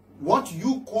what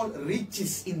you call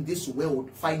riches in this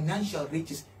world, financial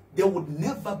riches, there would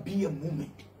never be a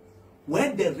moment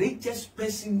where the richest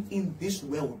person in this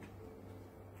world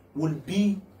will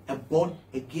be a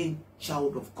born-again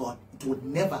child of God. It would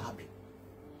never happen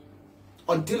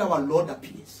until our Lord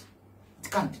appears.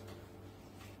 It can't.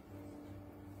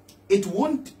 It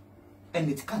won't, and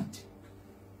it can't.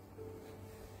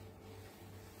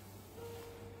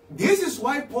 This is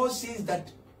why Paul says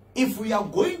that if we are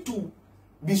going to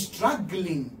be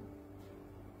struggling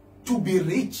to be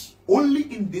rich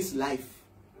only in this life,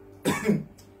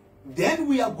 then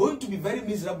we are going to be very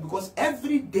miserable, because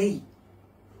every day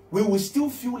we will still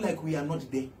feel like we are not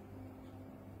there.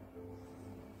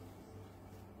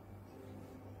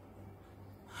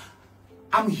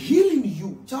 I'm healing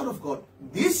you, child of God.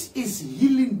 This is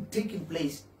healing taking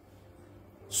place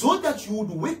so that you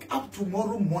would wake up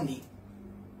tomorrow morning,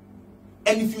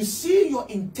 and if you see your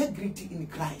integrity in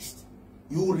Christ,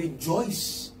 you will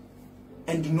rejoice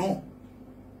and know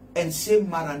and say,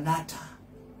 Maranatha,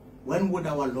 when would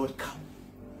our Lord come?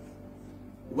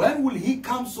 When will he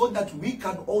come so that we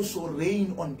can also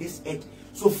reign on this earth?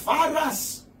 So far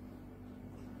as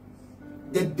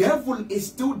the devil is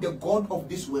still the God of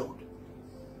this world,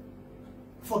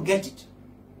 forget it.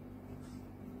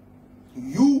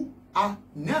 You are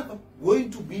never going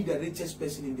to be the richest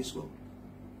person in this world.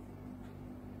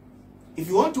 If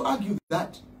you want to argue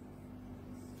that,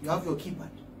 you have your keypad.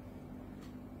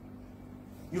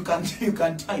 You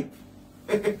can type.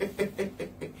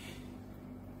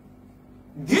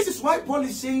 This is why Paul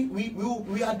is saying we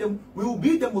will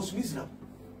be the most miserable.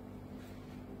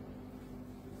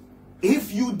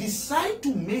 If you decide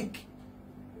to make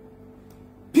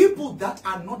people that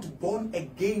are not born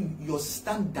again your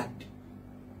standard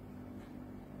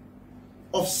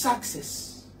of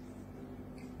success,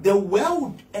 the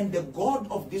world and the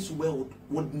God of this world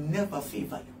would never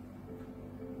favor you.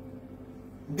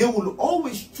 They will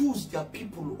always choose their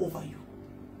people over you.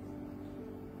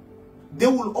 They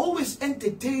will always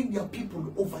entertain their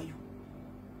people over you.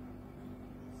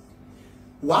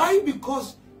 Why?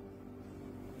 Because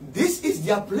this is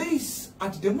their place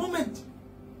at the moment.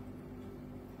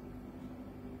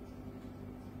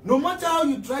 No matter how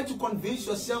you try to convince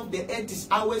yourself the earth is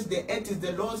ours, the earth is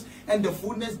the Lord's, and the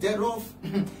fullness thereof,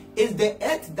 it's the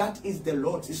earth that is the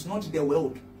Lord's, it's not the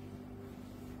world.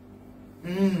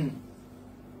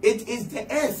 It is the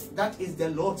earth that is the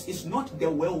Lord's, it's not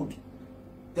the world.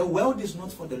 The world is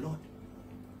not for the Lord.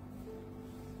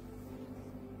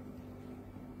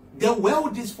 The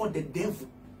world is for the devil.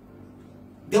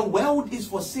 The world is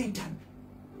for Satan.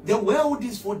 The world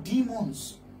is for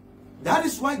demons. That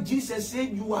is why Jesus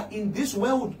said you are in this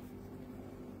world,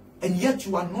 and yet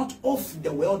you are not of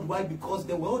the world. Why? Because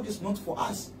the world is not for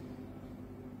us.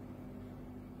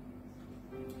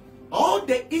 All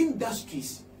the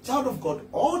industries, child of God,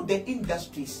 all the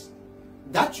industries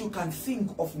that you can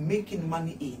think of making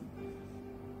money in,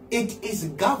 it is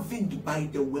governed by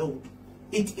the world.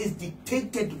 It is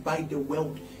dictated by the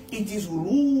world. It is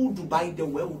ruled by the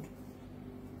world.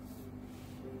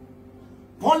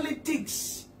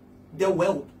 Politics, the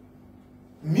world.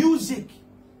 Music,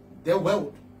 the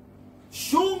world.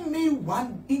 Show me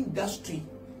one industry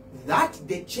that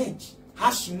the church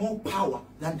has more power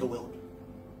than the world.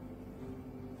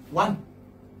 One.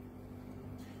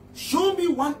 Show me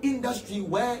one industry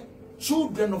where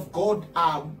children of God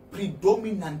are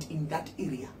predominant in that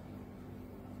area.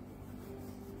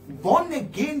 Born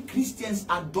again Christians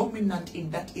are dominant in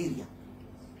that area.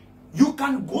 You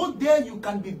can go there, you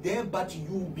can be there, but you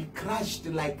will be crushed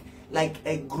like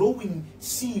a growing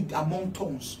seed among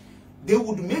thorns. They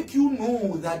would make you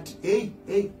know that, hey,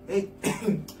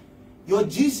 your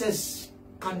Jesus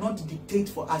cannot dictate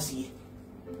for us here.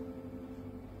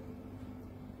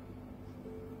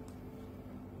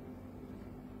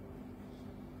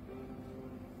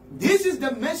 This is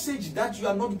the message that you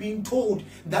are not being told.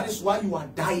 That is why you are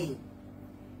dying.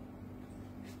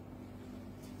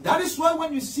 That is why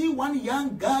when you see one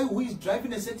young guy who is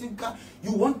driving a certain car,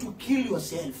 you want to kill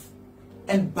yourself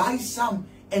and buy some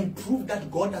and prove that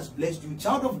God has blessed you.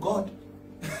 Child of God.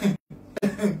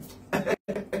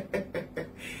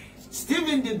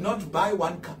 Stephen did not buy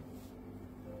one car.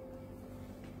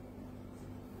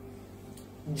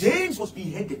 James was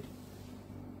beheaded.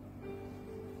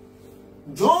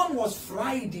 John was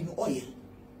fried in oil,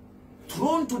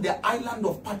 thrown to the island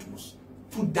of Patmos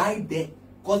to die there,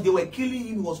 because they were killing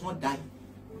him, he was not dying.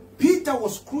 Peter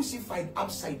was crucified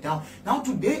upside down. Now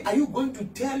today, are you going to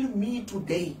tell me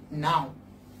today, now,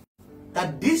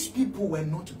 that these people were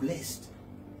not blessed?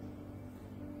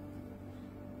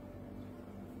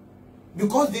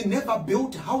 Because they never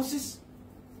built houses,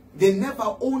 they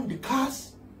never owned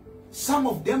cars, some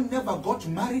of them never got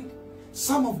married,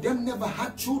 some of them never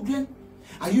had children.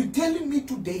 Are you telling me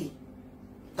today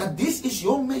that this is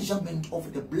your measurement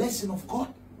of the blessing of God?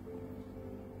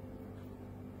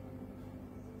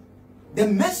 The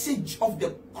message of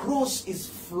the cross is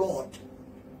flawed.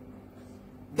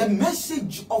 The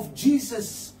message of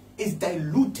Jesus is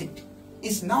diluted,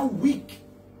 is now weak.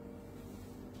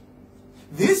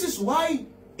 This is why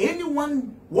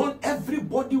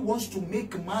everybody wants to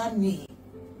make money.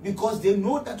 Because they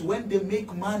know that when they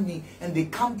make money and they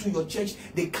come to your church,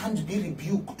 they can't be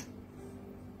rebuked.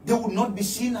 They will not be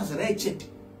seen as wretched.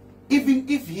 Even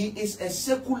if he is a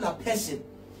secular person,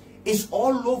 it's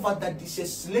all over that he's a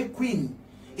slave queen.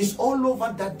 It's all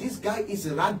over that this guy is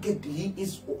ragged.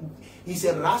 He's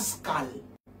a rascal.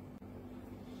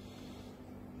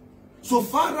 So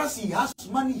far as he has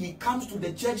money, he comes to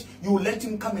the church, you let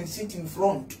him come and sit in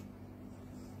front.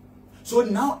 So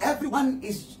now everyone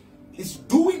is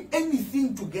doing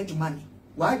anything to get money.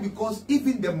 Why? Because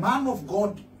even the man of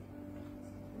God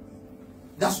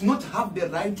does not have the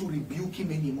right to rebuke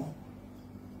him anymore.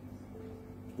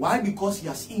 Why? Because he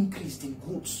has increased in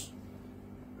goods.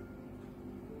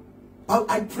 But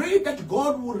I pray that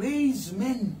God will raise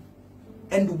men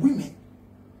and women,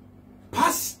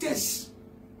 pastors,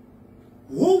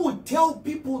 who will tell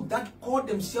people that call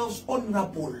themselves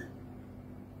honorable,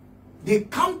 They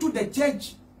come to the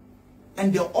church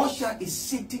and the usher is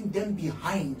sitting them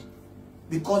behind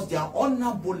because their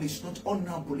honorable is not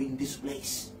honorable in this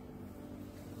place.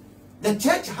 The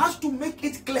church has to make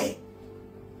it clear.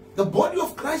 The body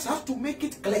of Christ has to make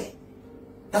it clear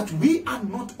that we are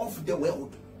not of the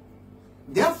world.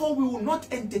 Therefore, we will not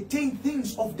entertain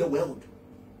things of the world.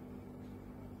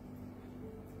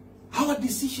 Our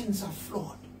decisions are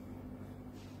flawed.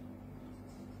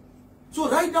 So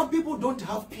right now, people don't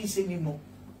have peace anymore.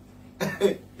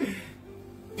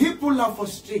 People are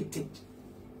frustrated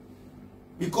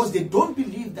because they don't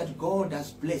believe that God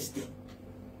has blessed them.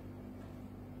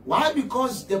 Why?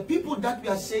 Because the people that we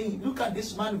are saying, look at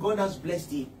this man, God has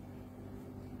blessed him.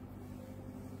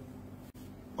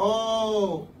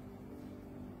 Oh,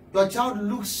 your child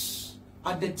looks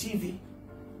at the TV,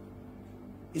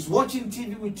 is watching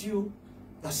TV with you,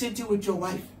 you're sitting with your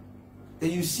wife,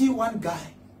 then you see one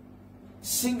guy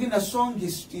singing a song,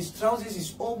 his trousers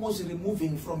is almost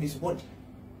removing from his body.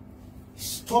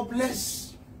 He's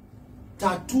topless,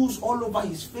 tattoos all over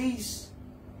his face,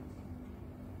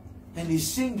 and he's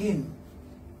singing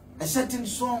a certain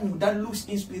song that looks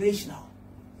inspirational.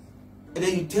 And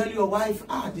then you tell your wife,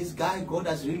 this guy, God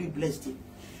has really blessed him.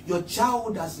 Your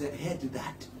child has heard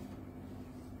that.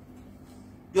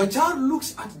 Your child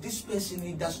looks at this person,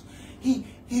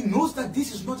 he knows that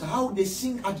this is not how they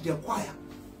sing at their choir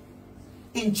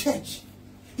in church.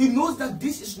 He knows that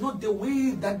this is not the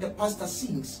way that the pastor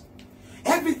sings.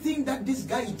 Everything that this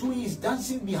guy is doing is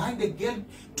dancing behind the girl,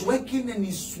 twerking, and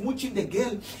he's smooching the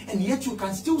girl, and yet you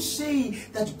can still say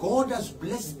that God has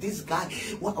blessed this guy.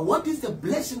 What is the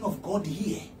blessing of God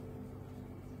here?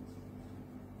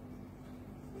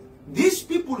 These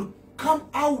people come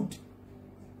out,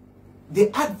 they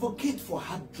advocate for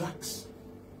hard drugs.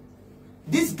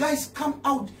 These guys come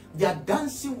out, they are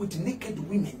dancing with naked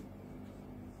women.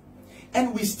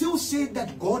 And we still say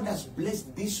that God has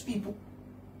blessed these people.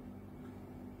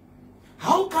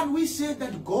 How can we say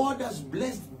that God has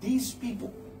blessed these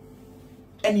people,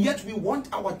 and yet we want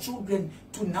our children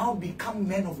to now become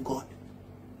men of God?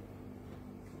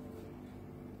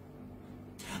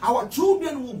 Our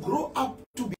children will grow up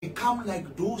to become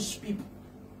like those people.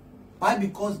 Why?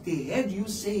 Because they heard you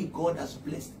say God has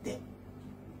blessed them.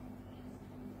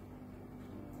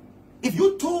 If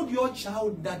you told your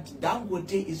child that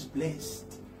Dangote is blessed,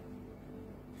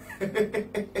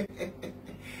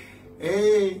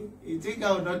 hey, you think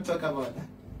I will not talk about that?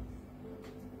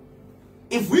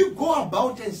 If we go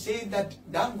about and say that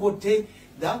Dangote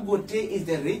is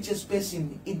the richest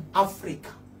person in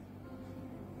Africa,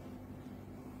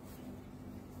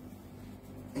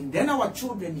 and then our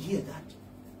children hear that,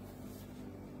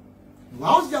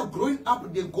 whilst they are growing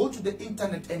up, they go to the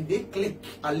internet and they click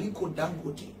Aliko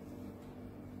Dangote,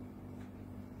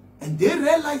 and they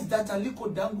realize that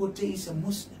Aliko Dangote is a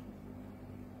Muslim.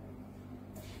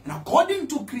 And according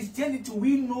to Christianity,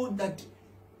 we know that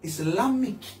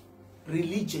Islamic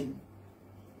religion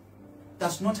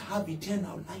does not have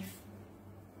eternal life.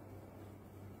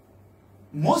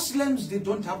 Muslims, they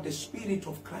don't have the spirit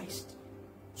of Christ,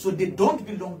 so they don't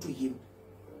belong to him.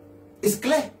 It's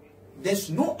clear. There's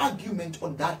no argument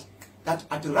on that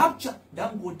at rapture,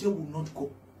 Dangote will not go.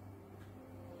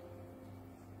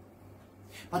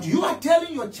 But you are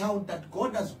telling your child that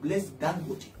God has blessed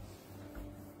Dangote.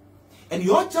 And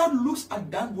your child looks at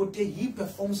Dangote, he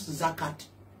performs zakat.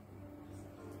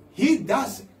 He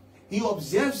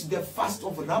observes the fast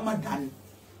of Ramadan.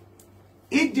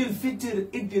 Idil Fitr,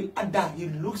 Idil Adha, he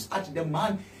looks at the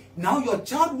man. Now your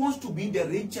child wants to be the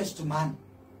richest man.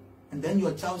 And then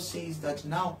your child says that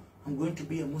now I'm going to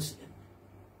be a Muslim.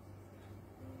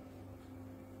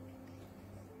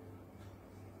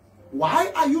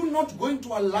 Why are you not going to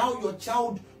allow your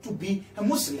child to be a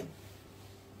Muslim?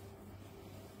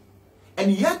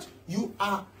 And yet you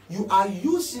are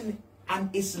using an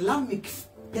Islamic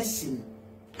person,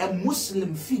 a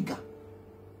Muslim figure,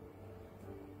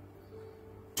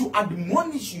 to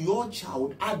admonish your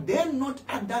child. Are there not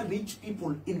other rich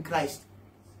people in Christ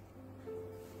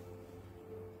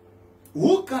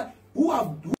who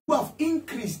have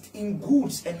increased in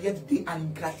goods and yet they are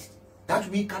in Christ, that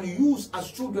we can use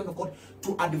as children of God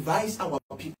to advise our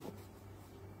people?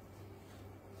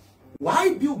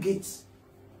 Why Bill Gates?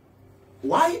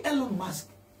 Why Elon Musk?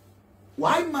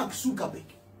 Why Mark Zuckerberg?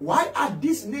 Why are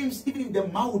these names even in the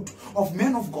mouth of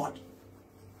men of God?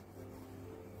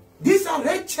 These are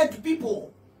wretched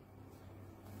people.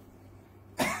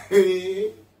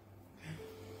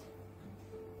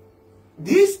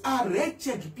 These are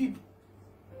wretched people.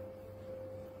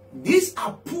 These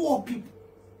are poor people.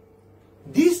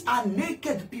 These are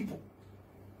naked people.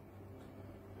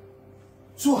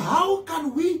 So how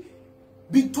can we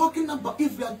be talking about,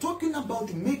 if we are talking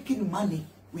about making money,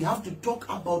 we have to talk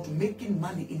about making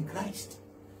money in Christ.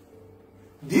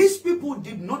 These people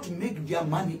did not make their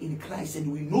money in Christ,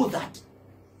 and we know that.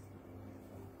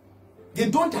 They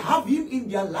don't have him in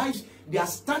their lives. Their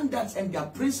standards and their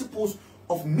principles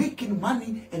of making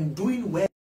money and doing well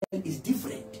is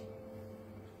different.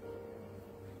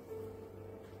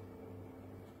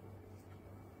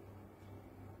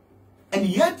 And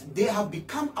yet they have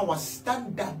become our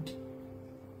standard.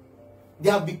 They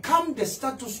have become the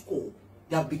status quo.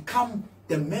 They have become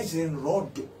the measuring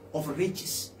rod of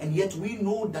riches. And yet we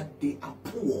know that they are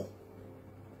poor.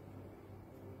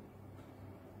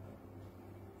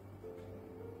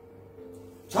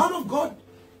 Child of God,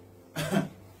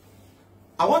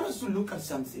 I want us to look at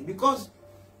something, because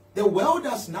the world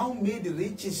has now made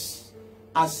riches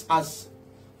as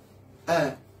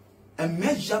a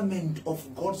measurement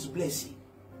of God's blessing.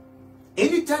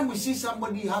 Anytime we see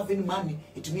somebody having money,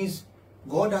 it means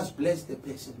God has blessed the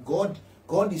person.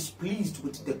 God is pleased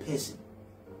with the person.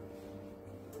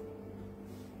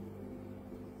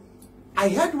 I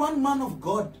heard one man of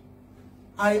God.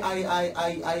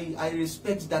 I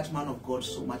respect that man of God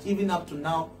so much. Even up to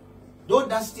now, though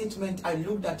that statement, I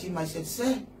looked at him, I said,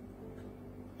 "Sir,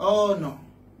 oh no."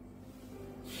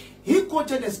 He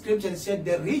quoted a scripture and said,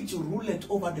 "The rich ruleth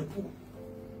over the poor,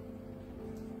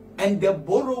 and the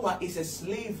borrower is a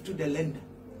slave to the lender."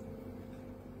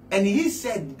 And he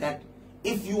said that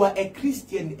if you are a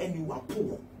Christian and you are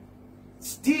poor,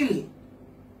 still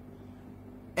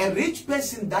a rich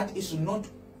person that is not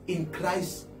in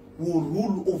Christ will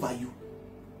rule over you.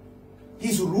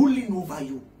 He's ruling over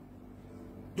you.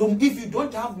 If you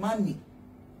don't have money,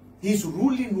 he's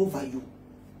ruling over you.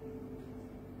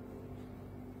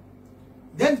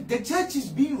 Then the church is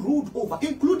being ruled over,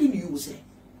 including you, say.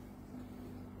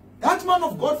 That man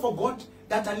of God forgot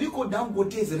that Aliko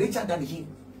Dangote is richer than him.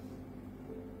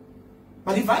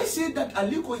 But if I say that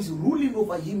Aliko is ruling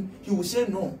over him, he will say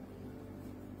no.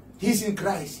 He's in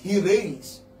Christ. He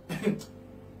reigns.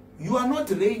 You are not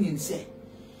reigning, sir.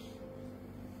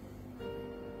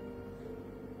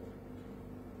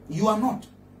 You are not.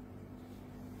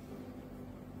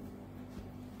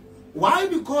 Why?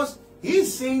 Because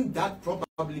he's saying that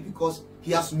probably because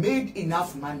he has made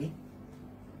enough money.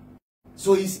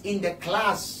 So he's in the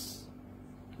class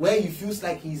where he feels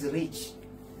like he's rich.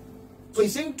 So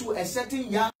he's saying to a certain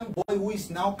young boy who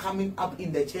is now coming up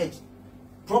in the church,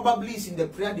 probably he's in the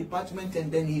prayer department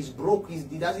and then he's broke. He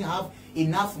doesn't have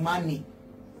enough money.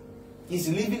 He's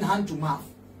living hand to mouth.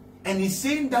 And he's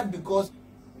saying that because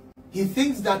he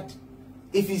thinks that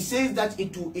if he says that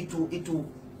it will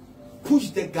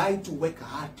push the guy to work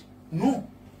hard. No.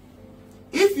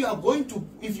 If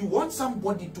you want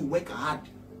somebody to work hard,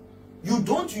 you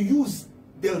don't use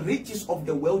the riches of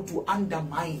the world to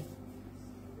undermine.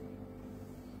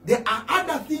 There are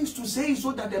other things to say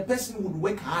so that a person would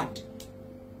work hard.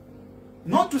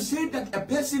 Not to say that a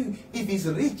person, if he's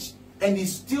rich and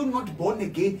is still not born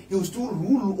again, he will still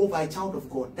rule over a child of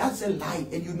God. That's a lie,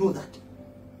 and you know that.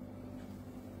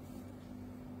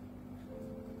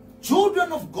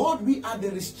 Children of God, we are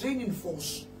the restraining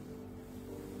force.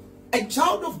 A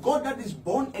child of God that is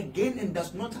born again and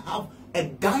does not have a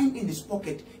dime in his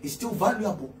pocket is still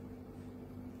valuable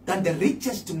than the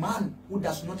richest man who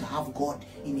does not have God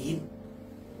in him.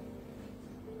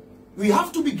 We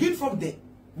have to begin from there.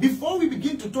 Before we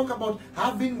begin to talk about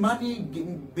having money,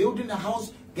 building a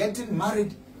house, getting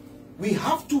married, we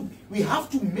have to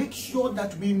make sure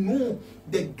that we know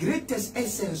the greatest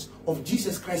essence of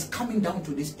Jesus Christ coming down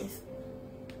to this earth.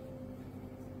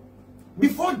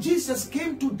 Before Jesus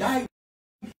came to die,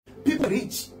 people were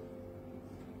rich.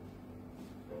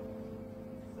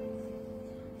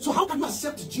 So how can you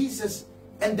accept Jesus?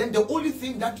 And then the only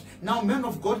thing that now men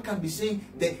of God can be saying,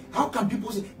 how can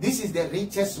people say, this is the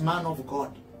richest man of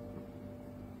God?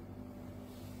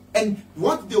 And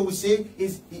what they will say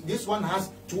is, this one has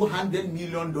 $200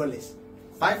 million.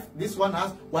 This one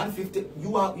has 150.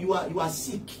 You are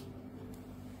sick.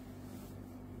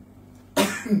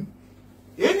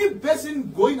 Any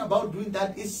person going about doing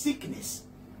that is sickness.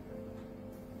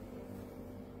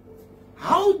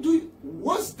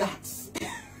 What's that?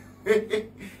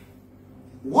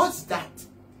 What's that?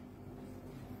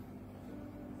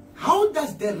 How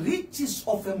does the riches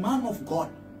of a man of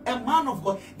God,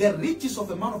 the riches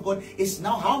of a man of God is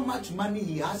now how much money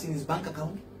he has in his bank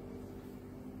account?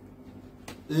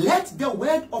 Let the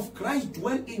word of Christ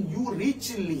dwell in you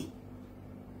richly.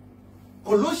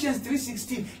 Colossians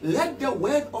 3:16. Let the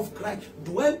word of Christ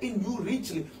dwell in you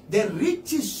richly. The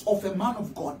riches of a man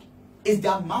of God is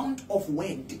the amount of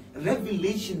word,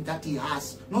 revelation that he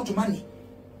has, not money.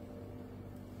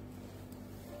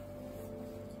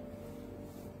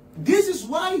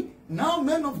 why now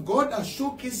men of God are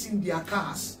showcasing their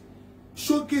cars,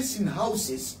 showcasing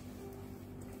houses,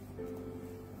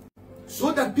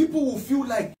 so that people will feel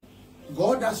like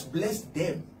God has blessed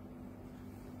them.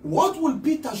 What will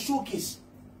Peter showcase?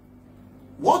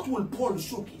 What will Paul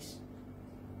showcase?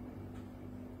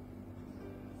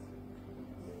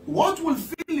 What will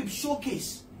Philip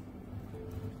showcase?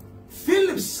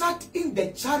 Philip sat in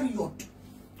the chariot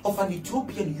of an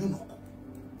Ethiopian eunuch.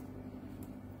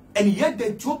 And yet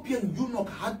the Ethiopian eunuch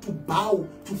had to bow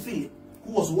to Philip,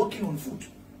 who was walking on foot.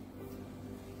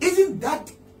 Isn't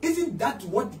that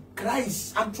what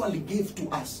Christ actually gave to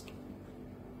us?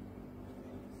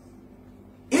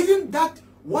 Isn't that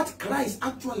what Christ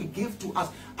actually gave to us?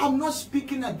 I'm not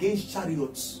speaking against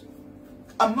chariots.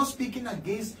 I'm not speaking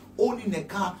against owning a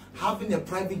car, having a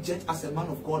private jet as a man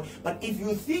of God. But if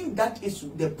you think that is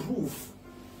the proof,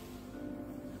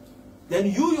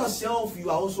 then you yourself, you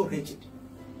are also wretched.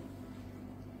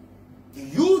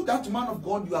 You, that man of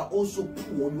God, you are also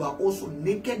poor, you are also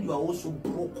naked, you are also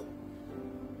broke.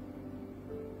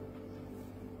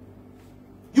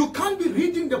 You can't be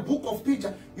reading the book of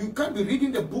Peter, you can't be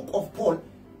reading the book of Paul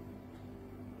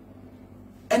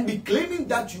and be claiming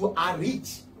that you are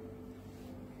rich.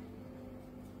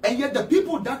 And yet the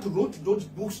people that wrote those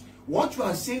books, what you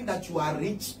are saying that you are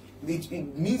rich, it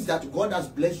means that God has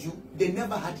blessed you, they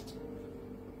never had it.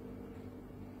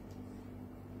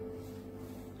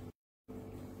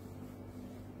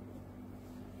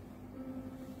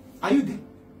 Are you there?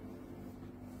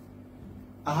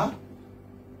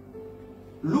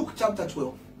 Luke chapter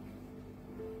 12,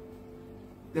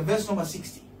 the verse number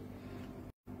 60.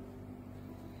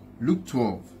 Luke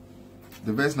 12,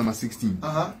 the verse number 16.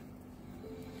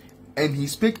 And he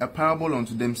spake a parable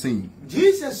unto them, saying,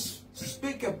 Jesus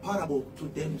spake a parable to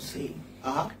them, saying,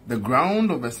 the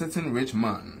ground of a certain rich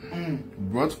man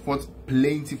brought forth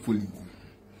plentifully.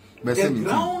 Verse the 17.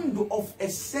 ground of a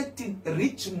certain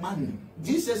rich man.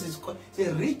 Jesus is called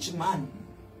a rich man.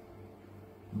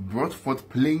 Brought forth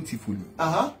plentifully.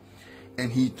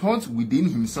 And he thought within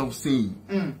himself,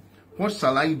 saying, what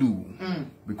shall I do?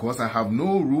 Because I have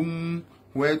no room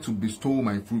where to bestow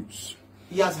my fruits.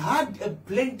 He has had a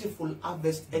plentiful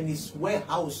harvest, and his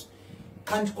warehouse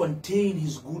can't contain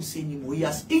his goods anymore. He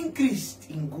has increased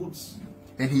in goods.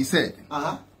 And he said,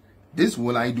 this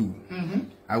will I do.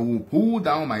 I will pull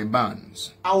down my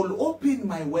barns. I will open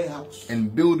my warehouse.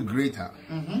 And build greater.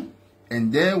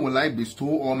 And there will I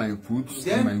bestow all my fruits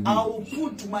and my Then goods. I will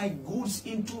put my goods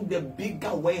into the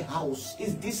bigger warehouse.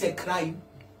 Is this a crime?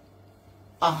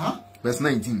 Verse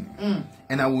 19.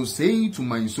 And I will say to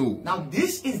my soul. Now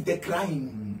this is the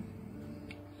crime.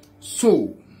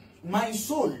 Soul. My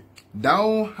soul.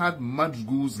 Thou had much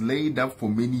goods laid up for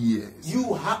many years.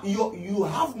 You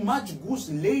have much goods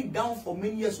laid down for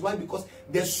many years. Why? Because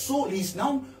the soul is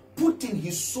now putting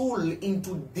his soul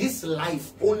into this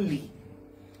life only.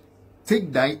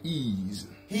 Take thy ease.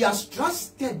 He has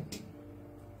trusted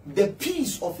the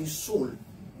peace of his soul,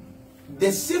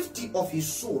 the safety of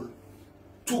his soul,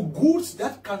 to goods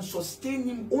that can sustain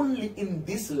him only in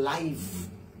this life.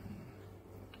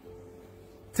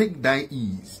 Take thy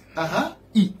ease.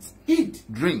 Eat,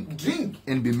 drink,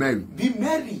 and be merry. Be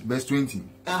merry. Verse 20.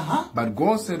 But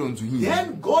God said unto him,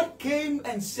 then God came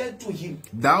and said to him,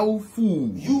 thou fool,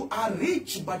 you are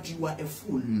rich, but you are a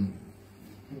fool.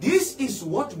 This is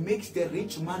what makes the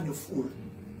rich man a fool.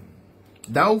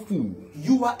 Thou fool.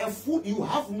 You are a fool. You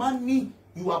have money.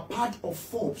 You are part of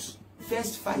Forbes.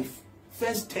 First 5.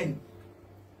 First 10.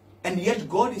 And yet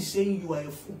God is saying you are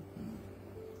a fool.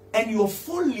 And your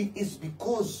folly is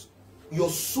because your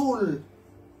soul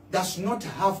does not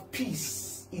have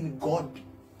peace in God.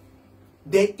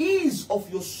 The ease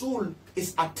of your soul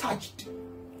is attached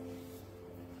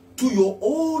to your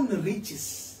own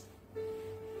riches.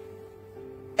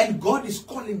 And God is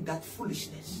calling that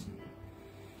foolishness.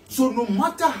 So no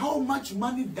matter how much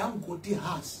money Dangote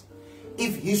has,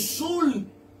 if his soul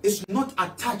is not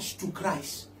attached to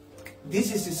Christ,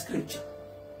 this is the scripture.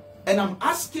 And I'm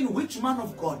asking which man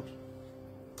of God,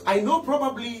 I know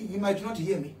probably he might not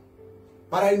hear me,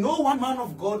 but I know one man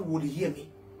of God would hear me,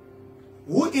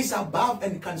 who is above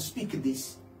and can speak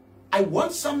this. I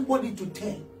want somebody to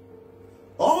tell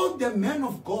all the men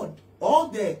of God, all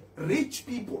the rich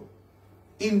people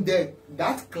in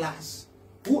that class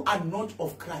who are not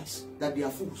of Christ, that they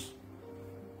are fools.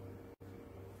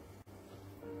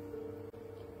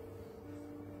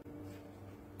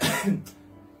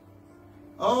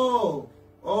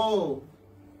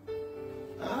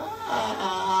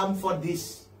 I'm for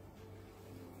this.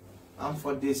 I'm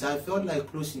for this. I felt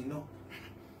like closing, no.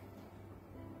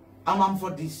 I'm for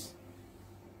this.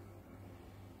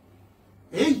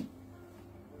 Hey,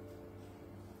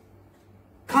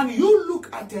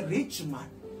 at a rich man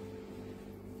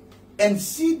and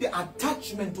see the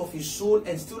attachment of his soul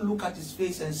and still look at his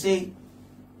face and say,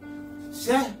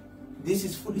 sir, this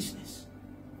is foolishness.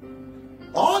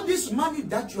 All this money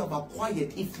that you have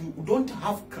acquired, if you don't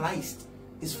have Christ,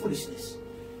 is foolishness.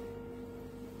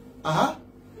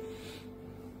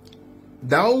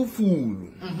 Thou fool,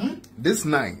 this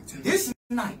night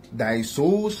thy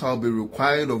soul shall be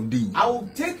required of thee. I will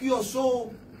take your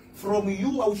soul from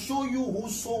you. I will show you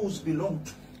whose souls belong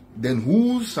to. Then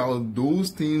who shall those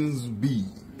things be?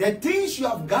 The things you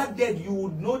have gathered, you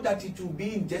would know that it will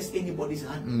be in just anybody's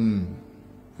hand.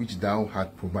 Which thou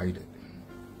hast provided.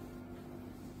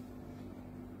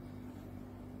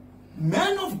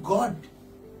 Men of God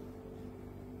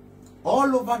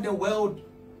all over the world,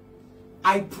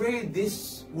 I pray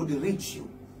this would reach you.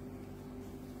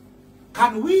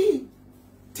 Can we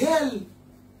tell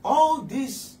all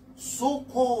these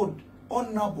so-called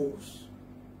honorables,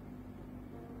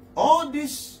 all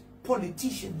these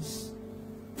politicians,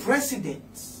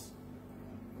 presidents,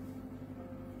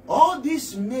 all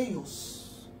these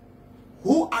mayors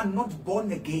who are not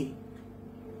born again,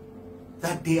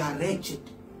 that they are wretched?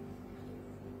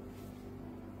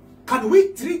 Can we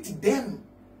treat them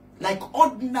like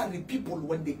ordinary people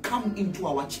when they come into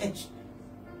our church?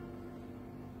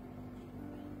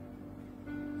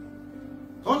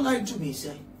 Don't lie to me,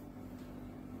 sir.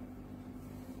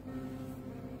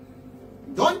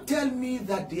 Don't tell me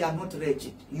that they are not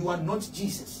wretched. You are not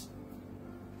Jesus.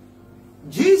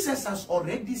 Jesus has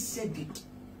already said it.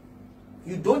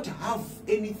 You don't have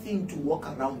anything to walk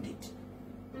around it.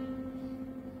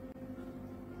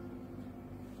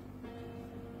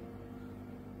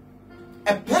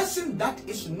 A person that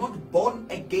is not born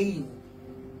again,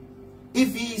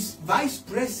 if he is vice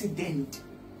president,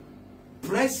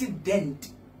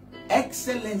 president,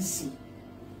 excellency,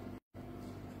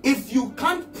 if you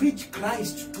can't preach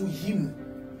Christ to him,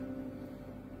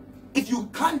 if you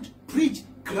can't preach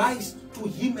Christ to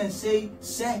him and say,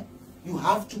 sir, you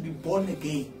have to be born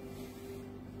again.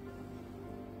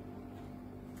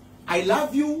 I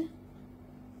love you.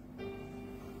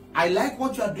 I like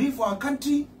what you are doing for our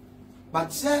country.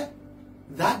 But sir,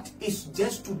 that is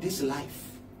just to this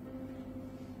life.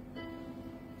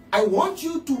 I want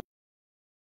you to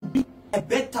be a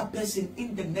better person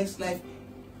in the next life.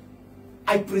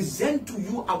 I present to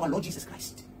you our Lord Jesus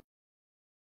Christ.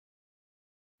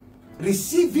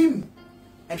 Receive him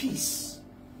and peace.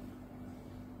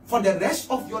 For the rest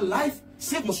of your life,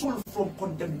 save your soul from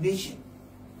condemnation.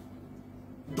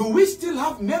 Do we still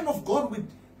have men of God with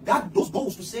those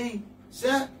goals to say,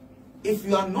 sir, if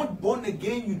you are not born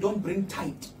again, you don't bring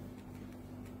tithe?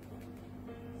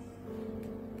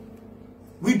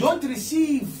 We don't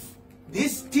receive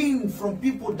this thing from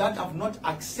people that have not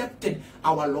accepted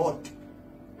our Lord.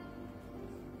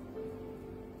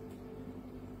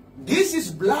 This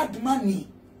is blood money.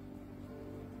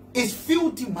 It's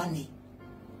filthy money.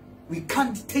 We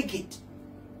can't take it.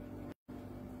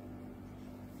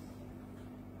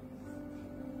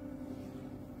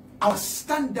 Our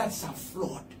standards are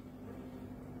flawed.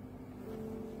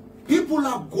 People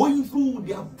are going through,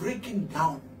 they are breaking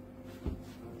down.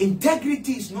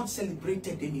 Integrity is not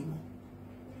celebrated anymore.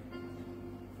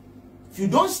 If you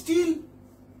don't steal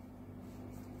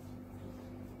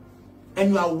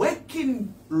and you are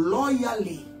working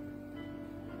loyally,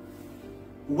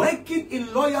 working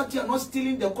in loyalty and not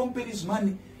stealing the company's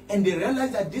money, and they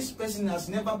realize that this person has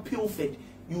never pilfered,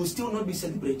 you will still not be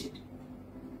celebrated.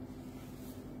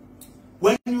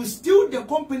 When you steal the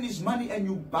company's money and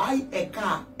you buy a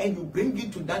car and you bring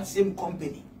it to that same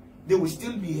company, they will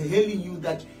still be hailing you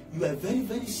that you are a very,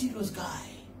 very serious guy.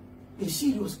 A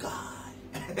serious guy.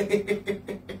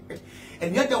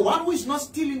 And yet the one who is not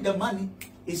stealing the money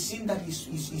is seeing that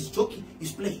he's joking,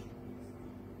 he's playing.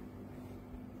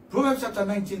 Proverbs chapter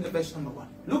 19, the verse number 1.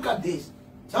 Look at this.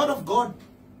 Child of God,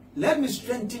 let me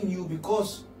strengthen you,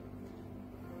 because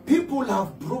people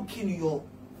have broken your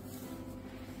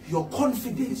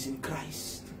confidence in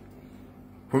Christ.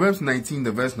 Proverbs 19,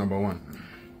 the verse number 1.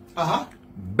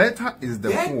 Better is the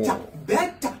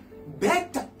poor.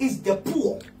 Better is the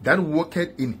poor that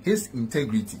walketh in his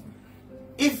integrity.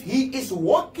 If he is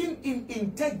walking in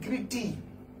integrity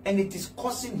and it is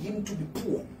causing him to be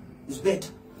poor, it's better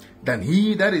than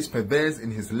he that is perverse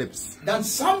in his lips. Than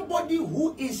somebody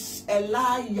who is a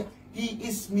liar, he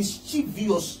is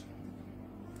mischievous,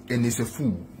 and is a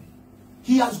fool.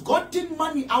 He has gotten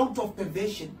money out of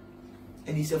perversion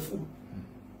and he's a fool.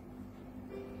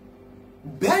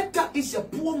 Better is a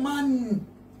poor man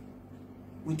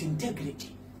with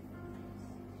integrity.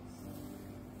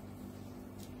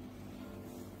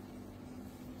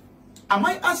 Am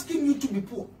I asking you to be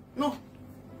poor? No.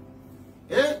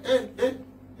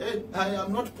 I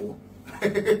am not poor.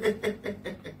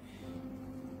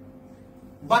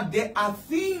 But there are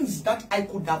things that I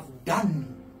could have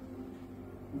done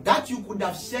that you could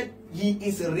have said, he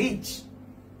is rich.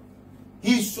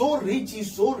 He's so rich,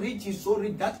 he's so rich, he's so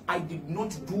rich, that I did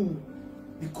not do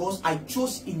because I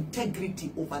chose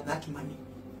integrity over that money.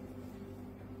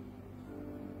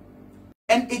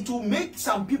 And it will make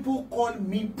some people call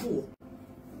me poor.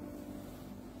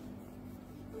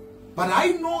 But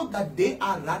I know that they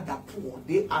are rather poor,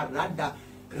 they are rather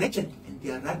wretched, and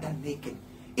they are rather naked.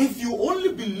 If you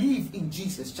only believe in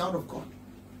Jesus, child of God,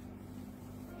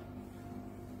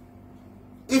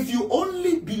 if you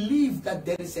only believe that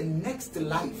there is a next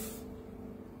life,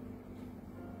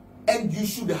 and you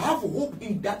should have hope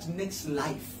in that next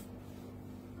life,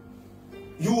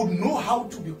 you would know how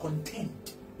to be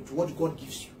content with what God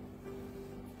gives you.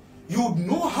 You would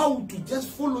know how to just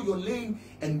follow your lane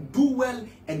and do well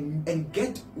and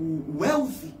get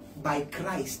wealthy by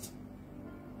Christ.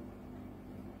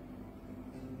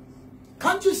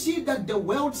 Can't you see that the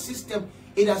world system,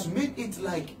 it has made it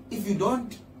like if you don't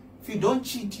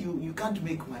cheat, you can't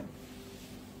make money.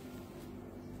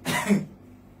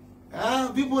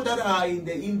 People that are in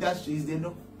the industries, they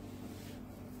know.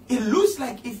 It looks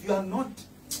like if you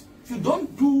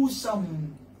don't do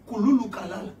some kululu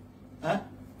kalala,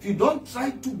 if you don't try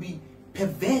to be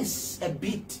perverse a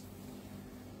bit,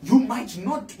 you might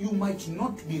not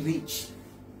be rich.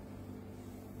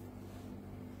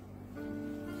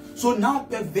 So now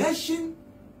perversion,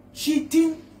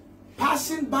 cheating,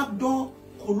 passing backdoor,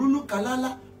 kululu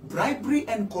kalala, bribery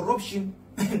and corruption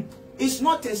is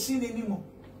not a sin anymore.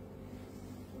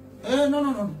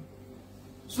 No.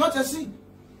 It's not a sin.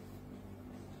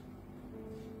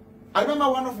 I remember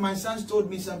one of my sons told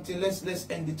me something. Let's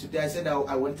end it today. I said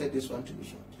I wanted this one to be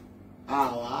short.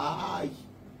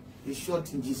 It's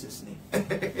short in Jesus' name.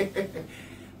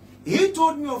 He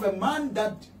told me of a man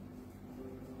that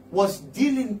was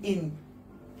dealing in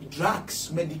drugs,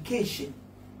 medication.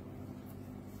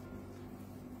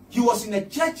 He was in a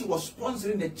church. He was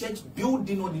sponsoring the church,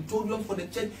 building auditorium for the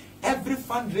church. Every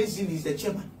fundraising, is the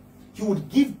chairman. He would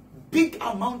give big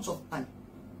amounts of money.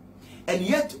 And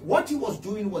yet, what he was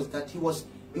doing was that he was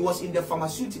in the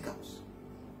pharmaceuticals.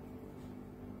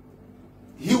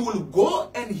 He will go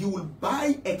and he will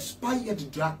buy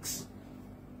expired drugs.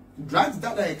 Drugs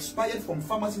that are expired from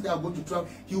pharmacies that are going to travel.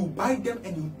 He will buy them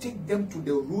and he will take them to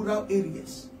the rural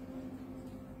areas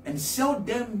and sell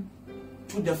them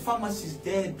to the pharmacies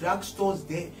there, drugstores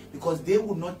there, because they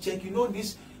will not check. You know,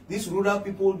 these rural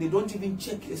people, they don't even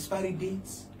check expiry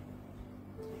dates.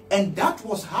 And that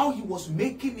was how he was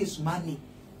making his money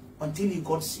until he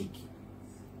got sick.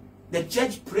 The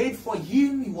church prayed for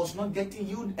him. He was not getting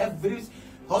healed. Every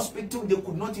hospital, they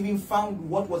could not even find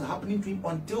what was happening to him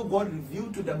until God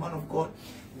revealed to the man of God,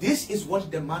 this is what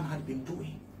the man had been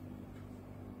doing.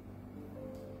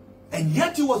 And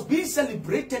yet he was being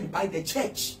celebrated by the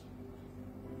church.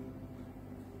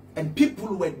 And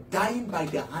people were dying by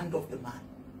the hand of the man.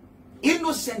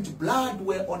 Innocent blood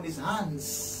were on his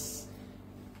hands.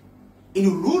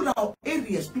 In rural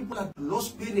areas, people had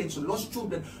lost parents, lost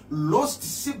children, lost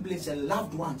siblings and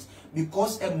loved ones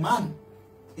because a man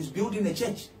is building a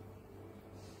church.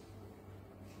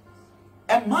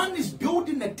 A man is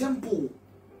building a temple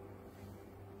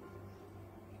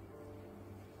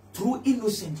through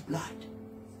innocent blood.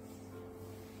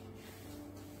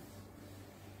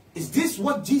 Is this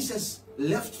what Jesus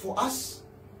left for us?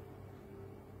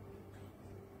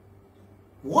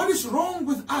 What is wrong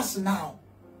with us now?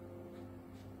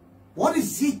 What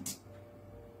is it?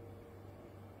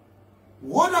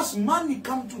 What has money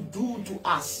come to do to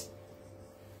us?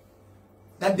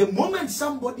 That the moment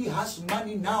somebody has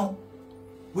money now,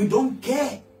 we don't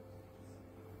care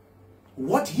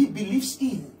what he believes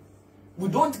in. We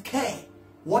don't care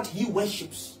what he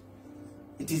worships.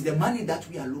 It is the money that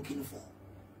we are looking for.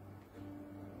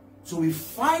 So we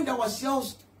find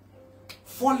ourselves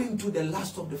falling to the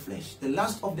lust of the flesh, the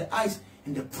lust of the eyes,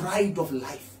 and the pride of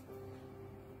life.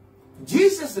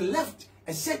 Jesus left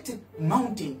a certain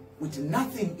mountain with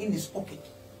nothing in his pocket.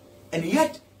 And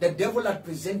yet the devil had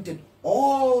presented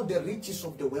all the riches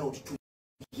of the world to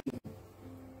him.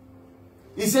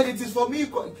 He said, it is for me,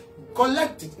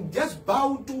 collect it. Just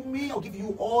bow to me, I'll give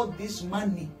you all this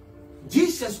money.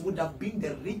 Jesus would have been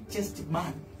the richest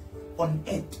man on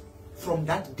earth from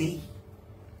that day.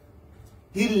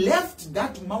 He left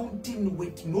that mountain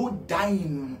with no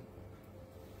dime.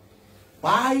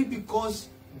 Why? Because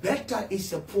better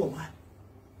is a poor man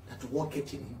that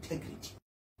walketh in integrity.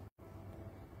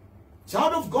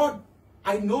 Child of God,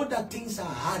 I know that things are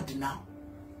hard now.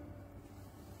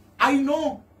 I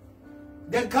know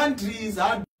The country is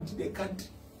hard. The country.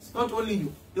 It's not only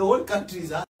you. The whole country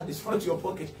is hard. It's not your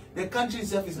pocket. The country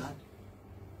itself is hard.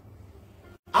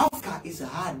 Africa is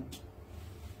hard.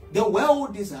 The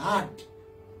world is hard.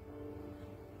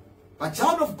 But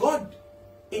child of God,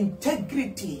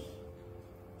 integrity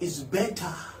is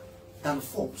better than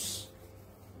force.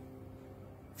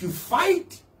 If you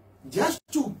fight just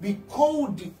to be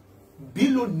called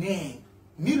billionaire,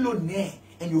 millionaire,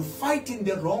 and you fight in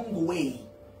the wrong way,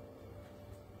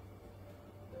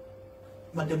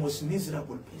 you are the most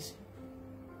miserable person.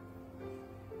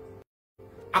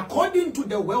 According to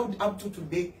the world up to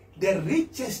today, the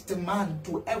richest man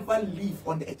to ever live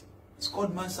on the earth is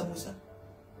called Mansa Musa.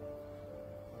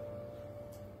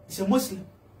 He's a Muslim.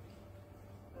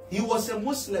 He was a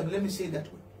Muslim, let me say it that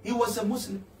way. He was a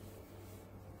Muslim.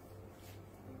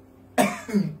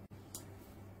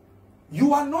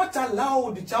 You are not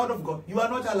allowed, child of God. You are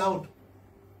not allowed.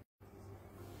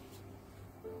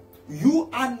 You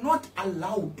are not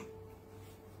allowed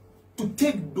to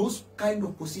take those kind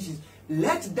of positions.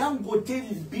 Let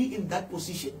Dangote be in that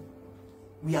position.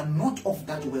 We are not of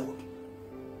that world.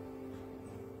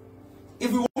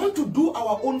 If we want to do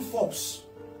our own force,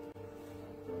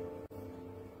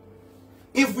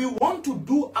 if we want to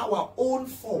do our own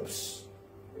force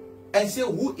and say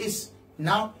who is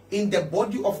now in the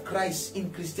body of Christ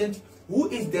in Christianity, who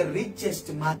is the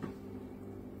richest man,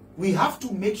 we have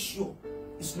to make sure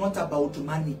it's not about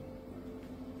money.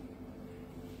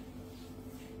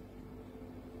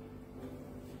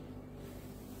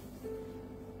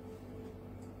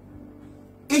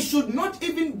 It should not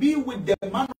even be with the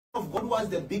man of God who has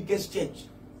the biggest church.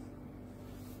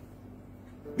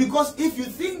 Because if you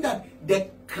think that the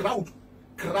crowd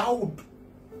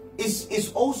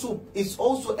is also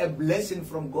a blessing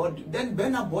from God, then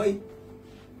Burna Boy,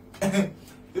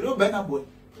 you know Burna Boy,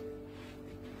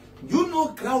 you know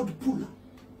crowd puller,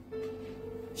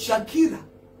 Shakira,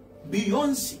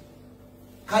 Beyonce,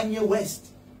 Kanye West,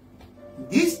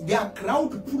 they are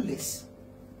crowd pullers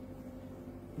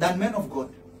than men of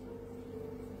God.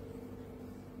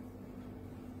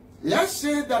 Let's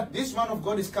say that this man of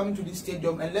God is coming to this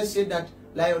stadium, and let's say that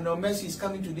Lionel Messi is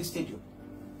coming to this stadium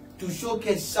to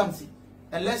showcase something.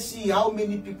 And let's see how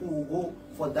many people will go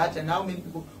for that and how many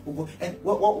people will go. And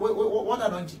what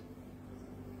anointing?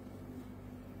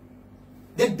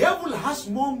 The devil has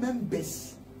more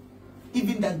members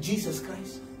even than Jesus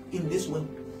Christ in this world.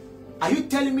 Are you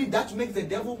telling me that makes the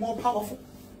devil more powerful?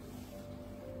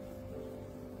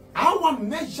 Our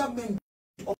measurement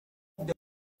of the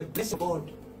blessed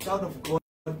God, child of God,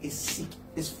 is sick,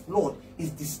 is flawed,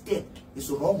 is disturbed,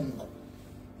 is wrong.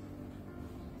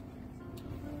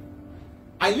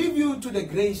 I leave you to the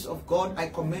grace of God. I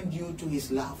commend you to his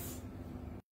love.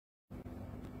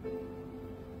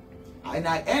 And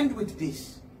I end with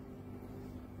this.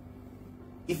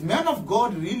 If men of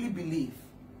God really believe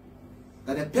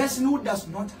that a person who does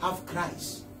not have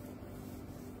Christ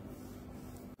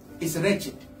is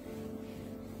wretched,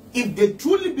 if they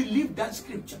truly believe that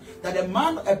scripture, that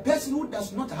a person who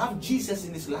does not have Jesus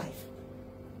in his life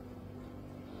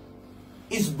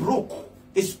is broke,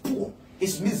 is poor,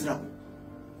 is miserable,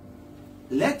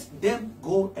 let them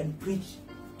go and preach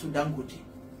to Dangote.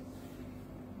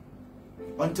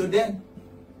 Until then,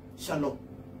 shalom.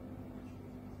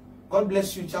 God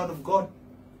bless you, child of God.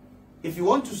 If you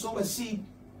want to sow a seed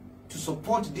to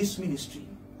support this ministry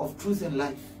of truth and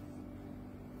life,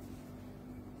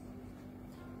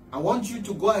 I want you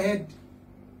to go ahead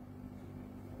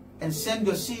and send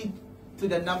your seed to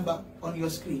the number on your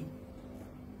screen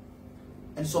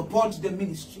and support the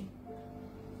ministry.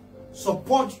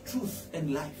 Support truth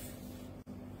and life.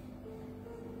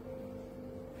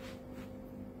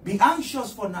 Be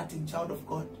anxious for nothing, child of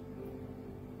God.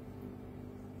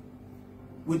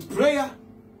 With prayer,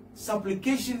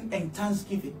 supplication, and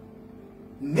thanksgiving,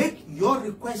 make your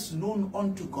requests known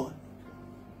unto God.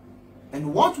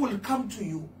 And what will come to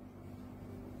you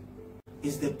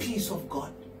is the peace of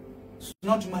God. It's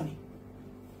not money.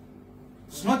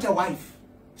 It's not a wife.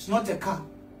 It's not a car.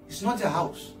 It's not a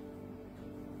house.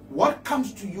 What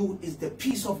comes to you is the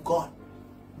peace of God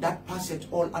that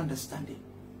passeth all understanding.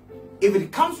 If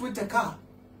it comes with a car,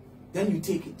 then you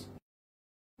take it.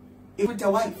 If it's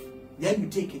a wife, then you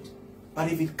take it.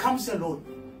 But if it comes alone,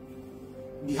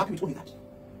 be happy with only that.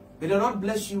 May the Lord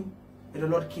bless you. May the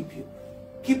Lord keep you.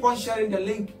 Keep on sharing the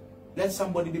link. Let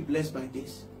somebody be blessed by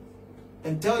this.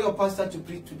 And tell your pastor to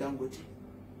preach to Dangote.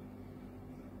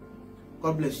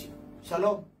 God bless you.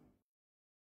 Shalom.